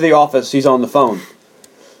 As they enter the office, he's on the phone.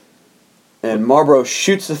 And Marlboro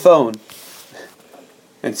shoots the phone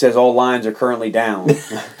and says all lines are currently down.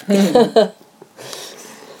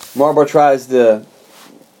 Marlboro tries to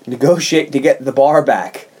negotiate to get the bar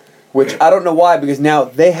back, which I don't know why, because now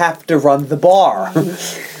they have to run the bar.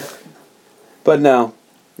 But no.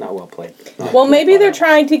 Not well played. Well, maybe they're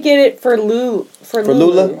trying to get it for Lula.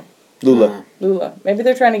 Lula. Maybe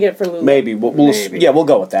they're trying to get it for Lula. Maybe. We'll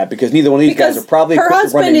go with that, because neither one of these guys are probably her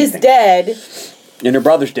husband is dead. And her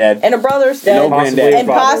brother's dead. And her brother's dead. No granddad. And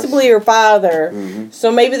possibly her father. Mm-hmm.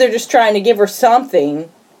 So maybe they're just trying to give her something.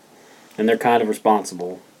 And they're kind of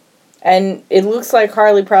responsible. And it looks like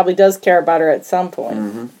Harley probably does care about her at some point.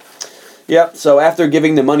 Mm-hmm. Yep, so after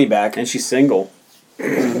giving the money back... And she's single.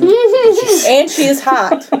 And she is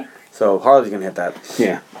hot. So Harley's going to hit that.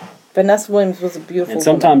 Yeah. Vanessa Williams was a beautiful And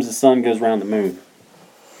sometimes the sun goes around the moon.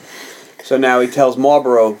 So now he tells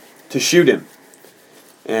Marlboro to shoot him.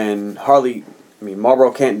 And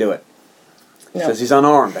Marlboro can't do it. No. Says he's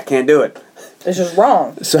unarmed. I can't do it. It's just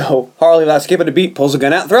wrong. So Harley, without skipping a beat, pulls the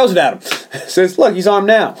gun out and throws it at him. Says, look, he's armed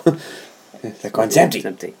now. That gun's empty. It's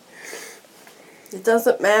empty. It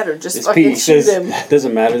doesn't matter. Just fucking shoot him.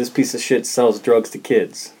 Doesn't matter. This piece of shit sells drugs to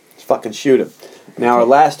kids. Just fucking shoot him. Now our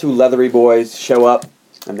last two leathery boys show up,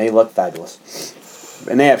 and they look fabulous.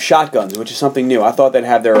 And they have shotguns, which is something new. I thought they'd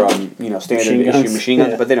have their standard issue machine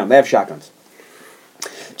guns, but they don't. They have shotguns.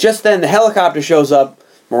 Just then, the helicopter shows up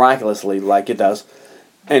miraculously, like it does,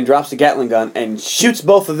 and drops the Gatling gun and shoots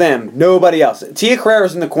both of them. Nobody else. Tia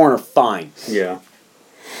Carrera's in the corner, fine. Yeah.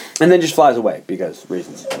 And then just flies away, because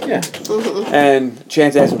reasons. Yeah. And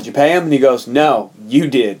Chance asks him, did you pay him? And he goes, no, you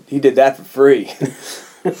did. He did that for free.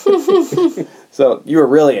 So, you were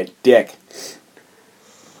really a dick.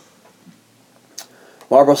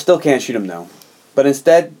 Marlboro still can't shoot him, though. But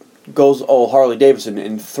instead, goes old Harley Davidson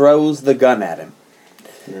and throws the gun at him.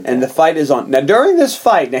 And the fight is on. Now, during this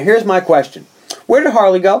fight, here's my question. Where did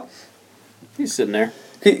Harley go? He's sitting there.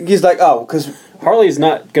 He's like, oh, because Harley's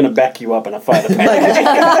not going to back you up in a fight.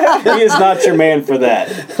 Apparently. He is not your man for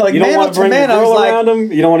that. Like, you don't man want up to to bring man, a I was girl like- around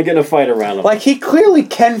him. You don't want to get in a fight around him. like he clearly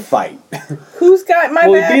can fight. Who's got my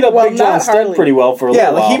well, back? he beat up well, Big John not Studd Harley. pretty well for a Yeah,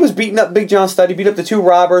 little like while. he was beating up Big John Studd. He beat up the 2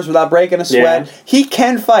 robbers without breaking a sweat. Yeah. He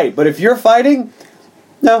can fight, but if you're fighting,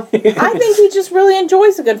 no. I think he just really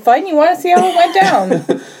enjoys a good fight, and you want to see how it went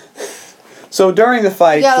down. So during the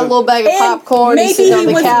fight, He got a little bag of And popcorn. maybe He's sitting on he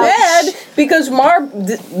the was couch. mad because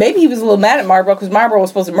maybe he was a little mad at Marlboro because Marlboro was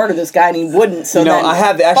supposed to murder this guy and he wouldn't. So you know, then, I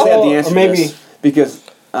actually have the Or answer to maybe- this because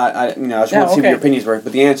I just want to see what okay. your opinions were.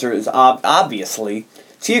 But the answer is obviously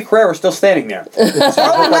Tia Carrera's still standing there. It's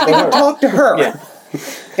probably like they don't talk to her. Yeah.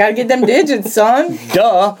 gotta get them digits, son.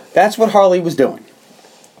 Duh. That's what Harley was doing.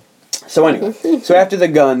 So anyway, so after the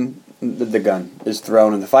gun is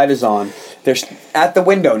thrown and the fight is on, they're at the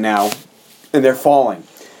window now, and they're falling.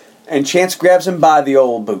 And Chance grabs him by the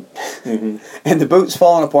old boot. Mm-hmm. And the boot's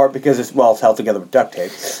falling apart because it's held together with duct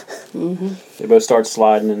tape. They both start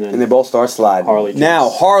sliding, and then And they both start sliding. Harley now,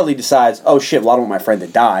 just- Harley decides, oh shit, well, I don't want my friend to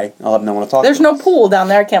die. I'll have no one to talk There's to. no pool down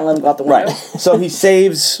there. I can't let him go out the window. Right. So he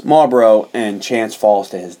saves Marlboro, and Chance falls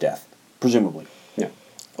to his death. Presumably.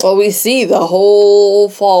 Well, we see the whole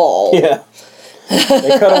fall. yeah.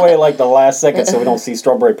 They cut away like the last second so we don't see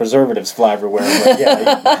strawberry preservatives fly everywhere. But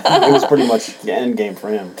yeah, it was pretty much the end game for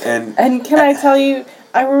him. And can I tell you,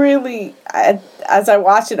 as I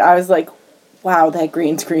watched it, I was like, wow, that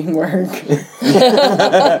green screen work.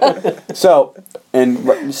 So, and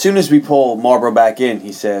as soon as we pull Marlboro back in,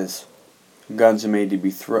 he says, guns are made to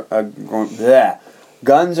be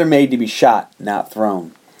guns are made to be shot, not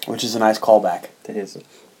thrown. Which is a nice callback. To his.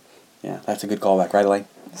 Yeah, that's a good callback, right, Elaine?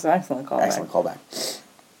 It's an excellent callback. Excellent callback.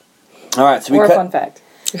 All right, so we Or a cut. fun fact.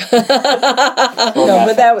 No,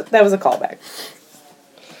 but that was a callback.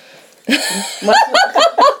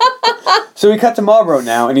 So we cut to Marlboro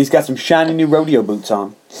now, and he's got some shiny new rodeo boots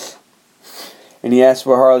on. And he asks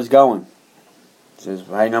where Harley's going. He says,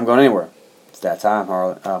 "Hey, no, I'm going anywhere." It's that time,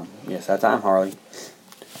 Harley. Yes, that time, Harley.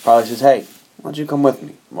 Harley says, "Hey, why don't you come with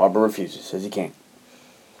me?" Marlboro refuses, says he can't.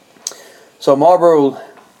 So Marlboro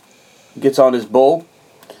gets on his bull.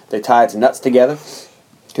 They tie its nuts together,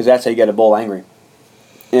 because that's how you get a bull angry.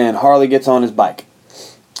 And Harley gets on his bike.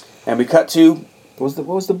 And we cut to, What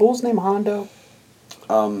was the bull's name? Hondo?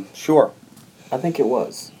 sure. I think it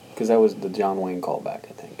was. Because that was the John Wayne callback,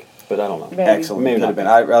 I think. But I don't know. Maybe. Excellent. Maybe Could have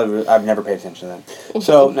not. been. I've never paid attention to that.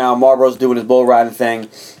 So now Marlboro's doing his bull riding thing,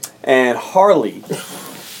 and Harley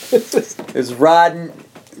is riding,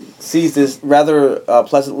 sees this rather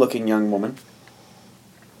pleasant-looking young woman,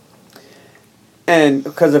 and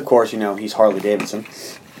because of course he's Harley Davidson.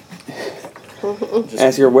 Just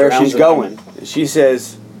Asks her where drowns she's in going. women. She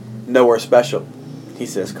says, "Nowhere special." He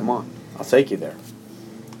says, "Come on, I'll take you there."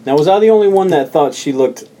 Now, was I the only one that thought she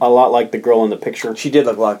looked a lot like the girl in the picture? She did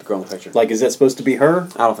look like the girl in the picture. Like, is that supposed to be her?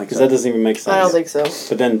 I don't think Because so. that doesn't even make sense. I don't think so.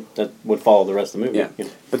 But then that would follow the rest of the movie. Yeah. You know.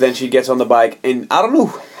 But then she gets on the bike, and I don't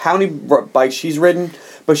know how many bikes she's ridden,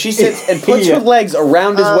 but she sits and puts Yeah. her legs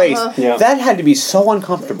around his waist. Yeah. That had to be so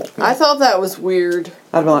uncomfortable. I thought that was weird.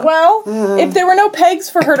 I'd be like, Well, if there were no pegs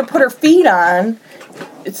for her to put her feet on,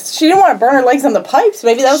 she didn't want to burn her legs on the pipes.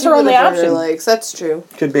 Maybe that was She her only would've burned her option. legs. That's true.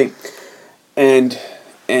 could be. And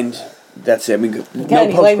that's it. I mean, no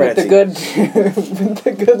Kenny Lane with post-credit the scene. good, with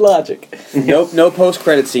the good logic. Nope, no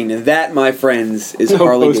post-credit scene. And that, my friends, is No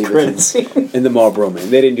Harley post-credit Davidson in the Marlboro Man.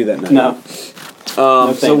 They didn't do that in that No. movie.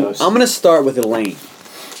 No So Thanos. I'm going to start with Elaine.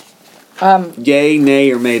 Yay,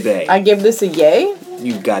 nay, or maybe? I give this a yay.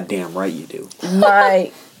 You goddamn right you do.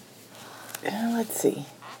 Let's see.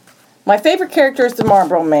 My favorite character is the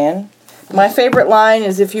Marlboro Man. My favorite line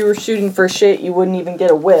is, if you were shooting for shit, you wouldn't even get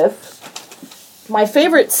a whiff. My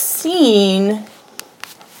favorite scene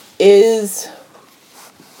is...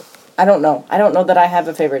 I don't know. I don't know that I have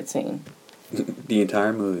a favorite scene. The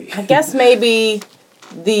entire movie. I guess maybe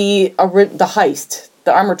the heist,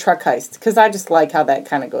 the armored truck heist, because I just like how that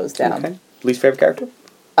kind of goes down. Okay. Least favorite character?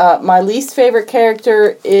 My least favorite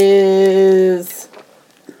character is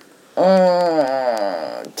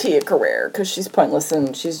Tia Carrere, because she's pointless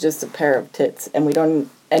and she's just a pair of tits, and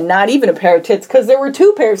not even a pair of tits, because there were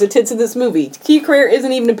 2 pairs of tits in this movie. Tia Carrere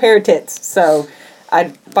isn't even a pair of tits, so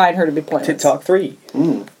I'd find her to be pointless. Tit Talk 3.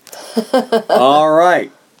 All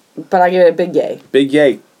right. But I give it a big yay. Big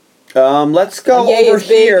yay. Let's go A yay over is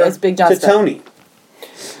big here as Big John to Studd. Tony.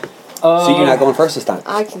 So you're not going first this time.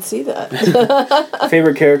 I can see that.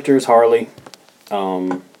 Favorite character is Harley.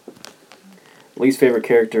 Least favorite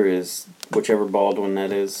character is whichever Baldwin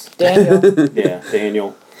that is. Daniel. Yeah,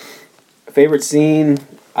 Daniel. Favorite scene,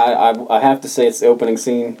 I have to say it's the opening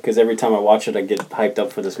scene because every time I watch it, I get hyped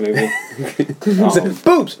up for this movie.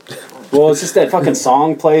 Boobs! Well, it's just that fucking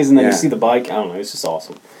song plays and then you see the bike. I don't know. It's just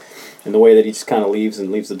awesome. And the way that he just kind of leaves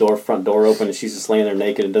the front door open and she's just laying there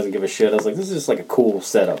naked and doesn't give a shit. I was like, this is just like a cool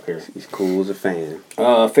setup here. He's cool as a fan.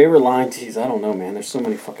 Favorite line? Geez, I don't know, man. There's so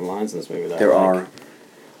many fucking lines in this movie that There I like. are.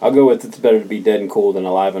 I'll go with it's better to be dead and cool than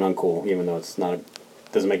alive and uncool, even though it's not.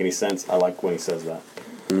 Doesn't make any sense. I like when he says that.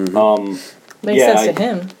 Mm-hmm. Makes sense to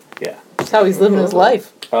him. Yeah. That's how he's living his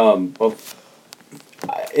life. Well,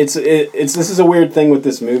 this is a weird thing with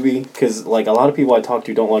this movie because like a lot of people I talk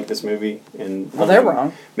to don't like this movie and they're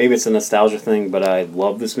wrong. Maybe it's a nostalgia thing, but I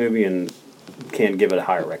love this movie and can give it a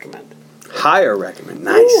higher recommend. Higher recommend.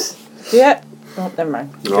 Nice. Ooh. Yeah. Oh, never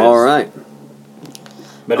mind. All right.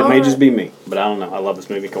 But it may just be me. But I don't know. I love this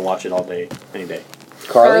movie. Can watch it all day, any day.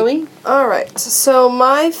 Carly? All right. So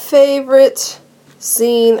my favorite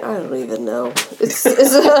scene, I don't even know. It's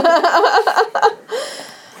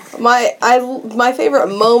my favorite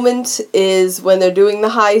moment is when they're doing the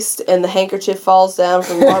heist and the handkerchief falls down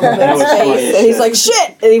from Marlboro Man's face and he's like,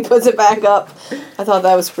 shit! And he puts it back up. I thought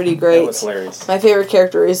that was pretty great. That was hilarious. My favorite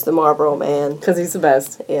character is the Marlboro Man. Because he's the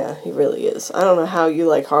best. Yeah, he really is. I don't know how you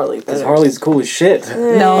like Harley better. Because Harley's cool as shit.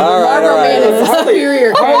 No, Marlboro Man is a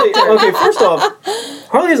superior Harley, character. okay, first off,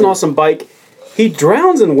 Harley has an awesome bike. He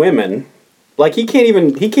drowns in women. Like he can't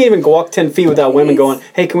even walk 10 feet without women going,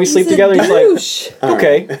 "Hey, can we sleep together?" He's like,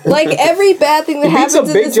 "Okay." Like every bad thing that He beats happens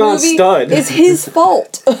a in Big this John movie stud. is his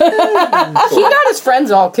fault. He got his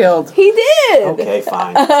friends all killed. He did. Okay,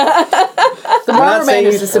 fine. The Marlboro Man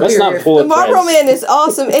is the Let's superior. not pull The it. Marlboro Man is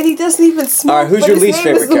awesome, and he doesn't even smoke. All right, who's but your his least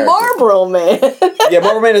name favorite is the character? Marlboro Man. Yeah,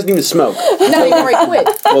 Marlboro Man doesn't even smoke. Not even right quit.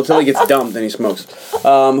 Well, until he gets dumped, then he smokes.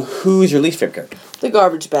 Who's your least favorite character? The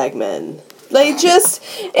garbage bag men. They just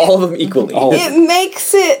All of them equally. it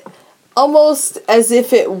makes it almost as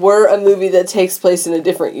if it were a movie that takes place in a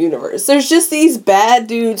different universe. There's just these bad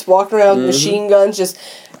dudes walking around with machine guns just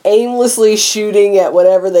aimlessly shooting at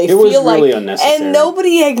whatever they It was feel really like. unnecessary. And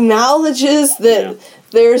nobody acknowledges that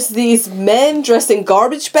there's these men dressed in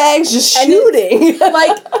garbage bags just And shooting.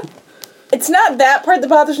 Like, it's not that part that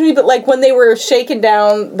bothers me, but like when they were shaking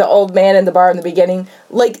down the old man in the bar in the beginning,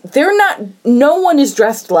 like no one is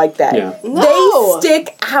dressed like that. Yeah. No. They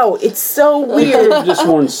stick out. It's so They weird. could have just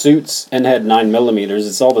worn suits and had 9mm.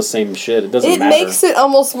 It's all the same shit. It doesn't It matter. makes it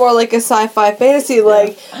almost more like a sci-fi fantasy,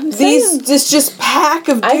 like these just pack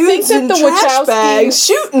of I think dudes that in the trash Wachowskis- bags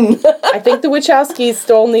shooting. I think the Wachowskis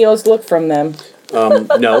stole Neo's look from them.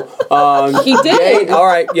 No. He did. Yay. All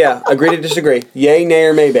right, yeah. Agree to disagree. Yay, nay,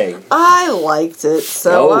 or maybe. I liked it,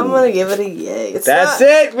 so Oh. I'm gonna give it a yay. It's That's not-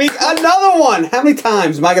 it. Another one. How many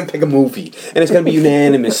times am I gonna pick a movie? And it's gonna be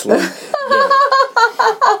unanimously.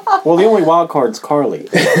 Well, the only wild card's Carly.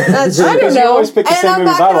 That's I don't Because you know. always pick the And same I'm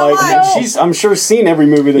movies not I gonna like. lie. And she's, I'm sure, seen every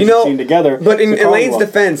movie that You she's know, seen together. But in So Carly Elaine's will.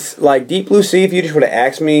 defense, like Deep Blue Sea, if you just would have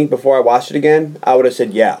asked me before I watched it again, I would have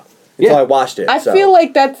said yeah. Until I watched it. I so. feel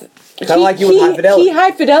like that's Kinda like you with High Fidelity. He high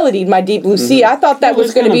fidelity my Deep Blue Sea. I thought that Well,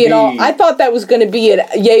 was there's going to be an gonna all. be- I thought that was going to be a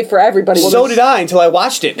yay for everybody. So did I until I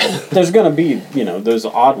watched it. There's gonna be, those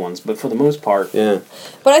odd ones, but for the most part, Yeah.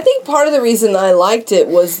 But I think part of the reason I liked it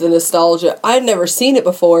was the nostalgia. I'd never seen it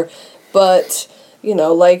before, but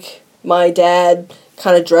like my dad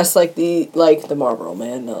kind of dressed like the Marlboro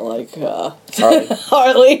Man, not like Harley.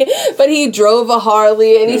 Harley, but he drove a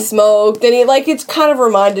Harley and he smoked and it's kind of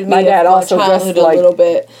reminded me My dad of also my dressed childhood like a little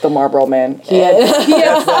bit. the Marlboro Man. He Yeah. had, he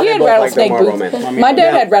had, why he they had both like the rattlesnake Marlboro boots. Man. My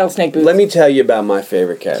dad had rattlesnake boots. Let me tell you about my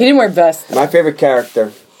favorite He character. didn't wear vests. My favorite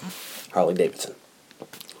character, Harley Davidson.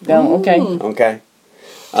 No, okay. Okay.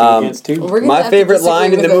 two against two. We're gonna My have to favorite disagree line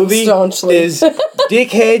in with the him movie staunchly. is,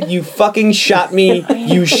 "Dickhead, you fucking shot me,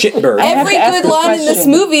 you shitbird." have Every to ask good a line in this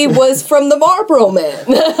question. movie was from the Marlboro Man.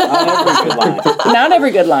 Not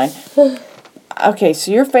every good line. Okay, so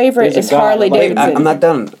your favorite There's a is guy Harley that like- Davidson. I'm not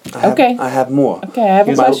done. Okay. I have more. Okay, I have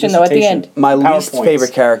a Here's my question though at the dissertation. end. My least PowerPoints.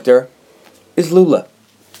 favorite character is Lula.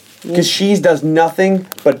 Because she does nothing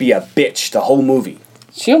but be a bitch the whole movie.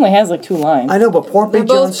 She only has like 2 lines. I know, but poor They're Big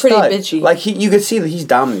both John pretty Stud. bitchy. Like, you could see that he's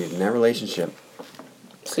dominated in that relationship.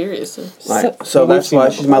 Seriously. Right. So Well, we've that's seen why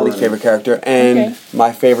that she's my before, least right? favorite character. And Okay.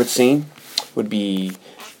 my favorite scene would be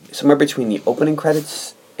somewhere between the opening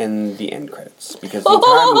credits and the end credits. Because the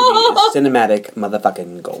entire movie is cinematic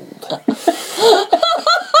motherfucking gold.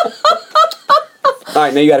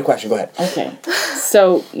 Alright, now you got a question. Go ahead. Okay.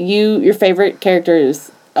 So your favorite character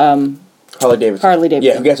is Harley Davidson. Harley Davidson.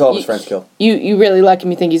 Yeah, who gets all of his You- friends killed. You really like him.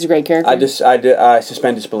 You think he's a great character. I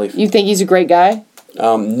suspend disbelief. You think he's a great guy.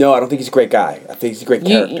 No, I don't think he's a great guy. I think he's a great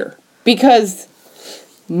character. Because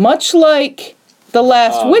much like the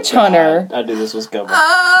last witch hunter. I knew this was coming.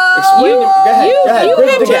 Explain to me. Go ahead. You Bridge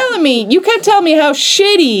kept the gap. telling me. You kept telling me how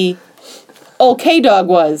shitty old K-Dog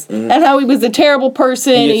was, and how he was a terrible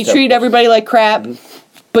person. He is And he terrible. treated everybody like crap.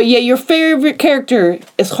 But yet, your favorite character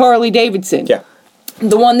is Harley Davidson. Yeah.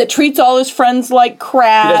 The one that treats all his friends like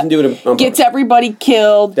crap. He doesn't do it on purpose. Gets everybody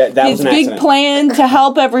killed. That his was an big accident. plan to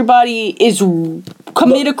help everybody is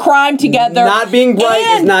commit a crime together. Not being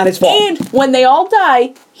bright is not his fault. And when they all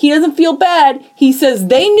die, he doesn't feel bad. He says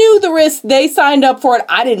they knew the risk. They signed up for it.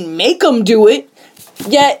 I didn't make them do it.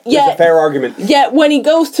 It's a fair argument. Yet when he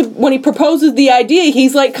proposes the idea,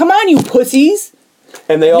 he's like, "Come on, you pussies."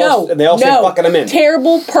 And they all say fucking him in.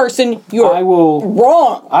 Terrible person. You're I will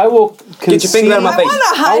wrong. I will Get your finger out of my I face.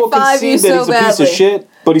 want to I will high five concede you that so he's a piece badly. of shit,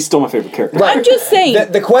 but he's still my favorite character. Right. I'm just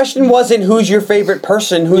saying. The question wasn't who's your favorite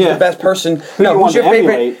person, who's the best person. you No, want who's your to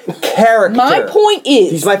favorite emulate. character. My point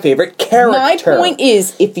is. He's my favorite character. My point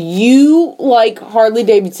is, if you like Harley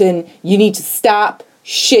Davidson, you need to stop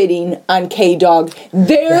shitting on K-Dog.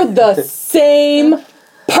 They're the same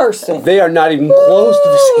person. They are not even close to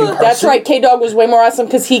the same person. That's right. K-Dog was way more awesome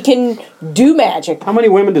because he can do magic. How many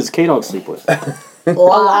women does K-Dog sleep with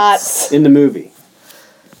Lots. in the movie?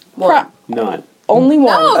 Crap. None. Only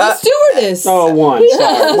one. Oh, the stewardess. Oh, one.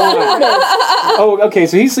 Sorry. One. Oh, okay,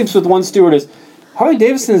 so he sleeps with one stewardess. Harley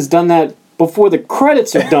Davidson has done that before the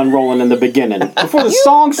credits are done rolling in the beginning. Before the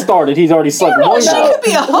song started, he's already slept with one She guy. could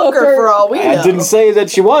be a hooker for all we know. I didn't say that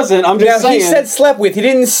she wasn't. I'm Now, just saying. he said slept with. He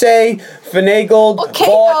didn't say finagled, K-Dog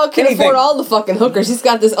bought, can anything. afford all the fucking hookers. He's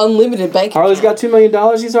got this unlimited bank Harley's account. got $2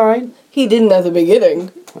 million. He's all right. He didn't at the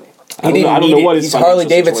beginning. He didn't I don't need know it. what his He's Harley financial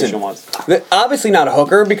Davidson. situation was. Obviously not a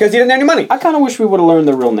hooker because he didn't have any money. I kind of wish we would have learned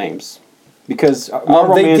their real names. Because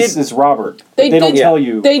Marlboro they Man did- is Robert. They They don't did- tell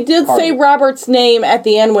you. They did say Harley. Robert's name at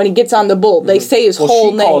the end when he gets on the bull. They say his Well, whole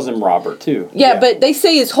she name. calls him Robert, too. Yeah, but they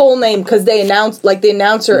say his whole name because they announce, like the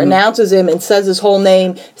announcer announces him and says his whole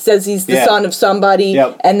name, says he's the Yeah. son of somebody,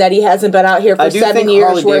 Yep. and that he hasn't been out here for I do 7 think years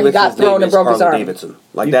Harley where he Davidson's got thrown name and is broke his Harley arm. Davidson.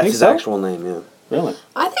 Like You that's think his so? actual name. Yeah. Really?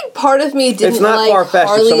 I think part of me didn't It's not like far-fetched if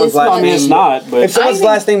Harley someone's as last much. I mean, it's not, but... If someone's think-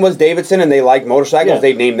 last name was Davidson and they like motorcycles, Yeah.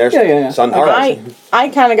 they'd name their Yeah. son Harley. I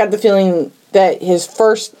kind of got the feeling that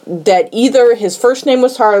either his first name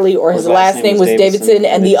was Harley or his last name was Davidson,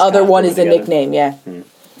 and they the just other kinda one threw is it a together. nickname. Yeah.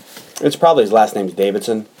 It's probably his last name's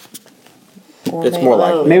Davidson. It's maybe- more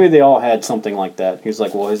likely. Maybe they all had something like that. He was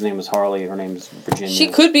like, well, his name is Harley, her name is Virginia. She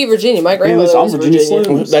could be Virginia. My Hey, grandmother listen, I'm was Virginia Virginia.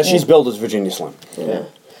 Slim. That she's billed as Virginia Slim. Yeah.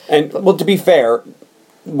 And well, to be fair,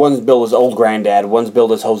 one's billed as Old Granddad, one's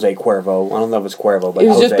billed as Jose Cuervo. I don't know if it's Cuervo, but It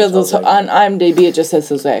was Jose's just built as, Jose. on IMDb. It just says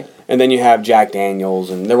Jose. And then you have Jack Daniels,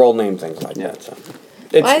 and they're all named things like that. So.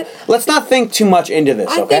 I- Let's not think too much into this,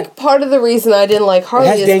 I okay? think part of the reason I didn't like has Harley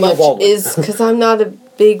as Daniel much Baldwin. is because I'm not a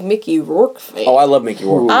big Mickey Rourke fan. Oh, I love Mickey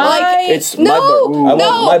Rourke. It's my no, bird. I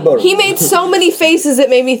love my bird. he made so many faces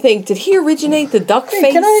that made me think, did he originate the duck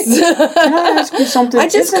face? Can I ask you something? I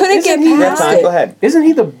just couldn't get You have past time? it. Go ahead. Isn't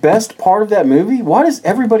he the best part of that movie? Why does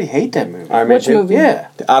everybody hate that movie? Iron Man Which 2? movie? Yeah.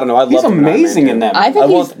 I don't know. I love He's him in Iron amazing Man in 2. that I movie.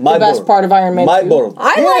 think want he's my the best bird. part of Iron Man My 2. bird.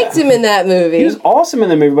 I liked him in that movie. He was awesome in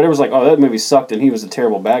the movie, but it was like, oh, that movie sucked, and he was a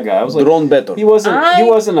terrible bad guy. I was like, Ron Beto. he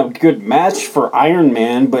wasn't a good match for Iron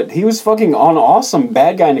Man, but he was fucking an awesome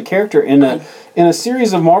bad guy and a character in a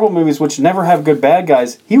series of Marvel movies which never have good bad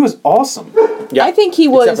guys. He was awesome. Yeah. I think he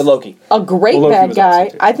Except was for Loki. a great Well, Loki bad was guy.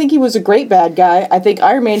 awesome, too. I think he was a great bad guy. I think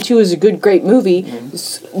Iron Man 2 is a great movie.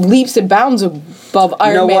 Leaps and bounds above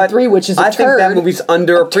Iron You know Man what? 3, which is a I turd. think that movie's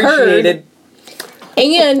underappreciated.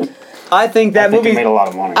 And I think that I think movie. he made a lot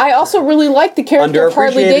of money. I also really like the character of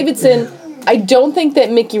Harley Underappreciated. Davidson. I don't think that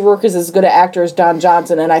Mickey Rourke is as good an actor as Don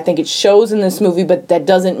Johnson, and I think it shows in this movie, but that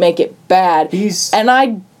doesn't make it bad. And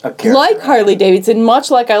I a character like actor. Harley Davidson, much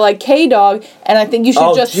like I like K-Dog, and I think you should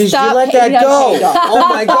Oh, just jeez, stop you let that hating on go. K-Dog. Oh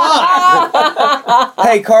my god.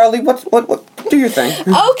 Hey, Carly, what? Do your thing.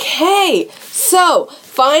 Okay, so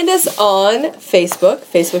find us on Facebook,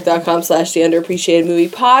 facebook.com/the Underappreciated Movie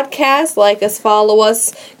Podcast. Like us, follow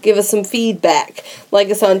us, give us some feedback. Like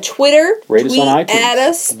us on Twitter, Rate us tweet on iTunes. at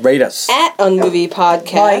us, Rate us. at Unmovie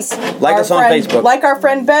Podcast. Like us on Facebook. Like our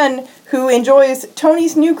friend Ben, who enjoys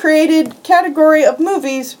Tony's new created category of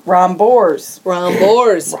movies, Rombores.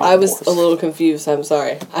 Rombores. I was a little confused, I'm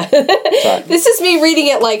sorry. This is me reading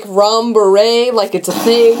it like Romboree, like it's a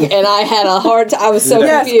thing, and I had a hard time. I was so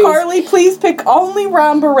Yes, confused. Carly, please pick only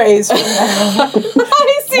Romborets from now.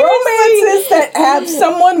 Romances that have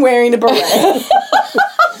someone wearing a beret.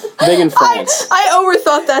 Big in France. I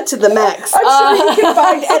overthought that to the max. I'm sure you can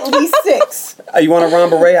find at least 6. You want a Ron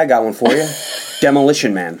Beret? I got one for you.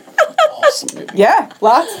 Demolition Man. Awesome movie. Yeah,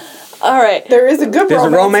 lots. All right. There is a good There's a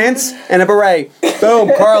romance and a beret.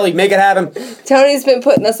 Boom, Carly, make it happen. Tony's been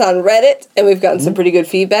putting us on Reddit, and we've gotten some pretty good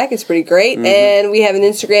feedback. It's pretty great. And we have an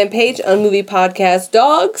Instagram page, Unmovie Podcast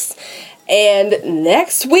Dogs. And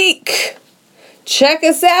next week, check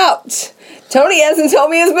us out. Tony hasn't told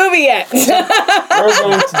me his movie yet. We're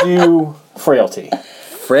going to do Frailty.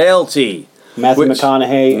 Frailty. Matthew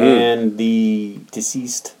McConaughey and the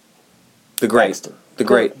deceased. The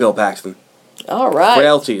great Bill Paxton. All right.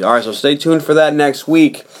 Frailty. All right, so stay tuned for that next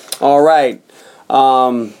week. All right.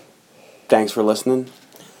 Thanks for listening.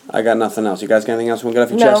 I got nothing else. You guys got anything else you want to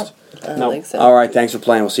get off your chest? I don't think so. All right, thanks for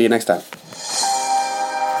playing. We'll see you next time.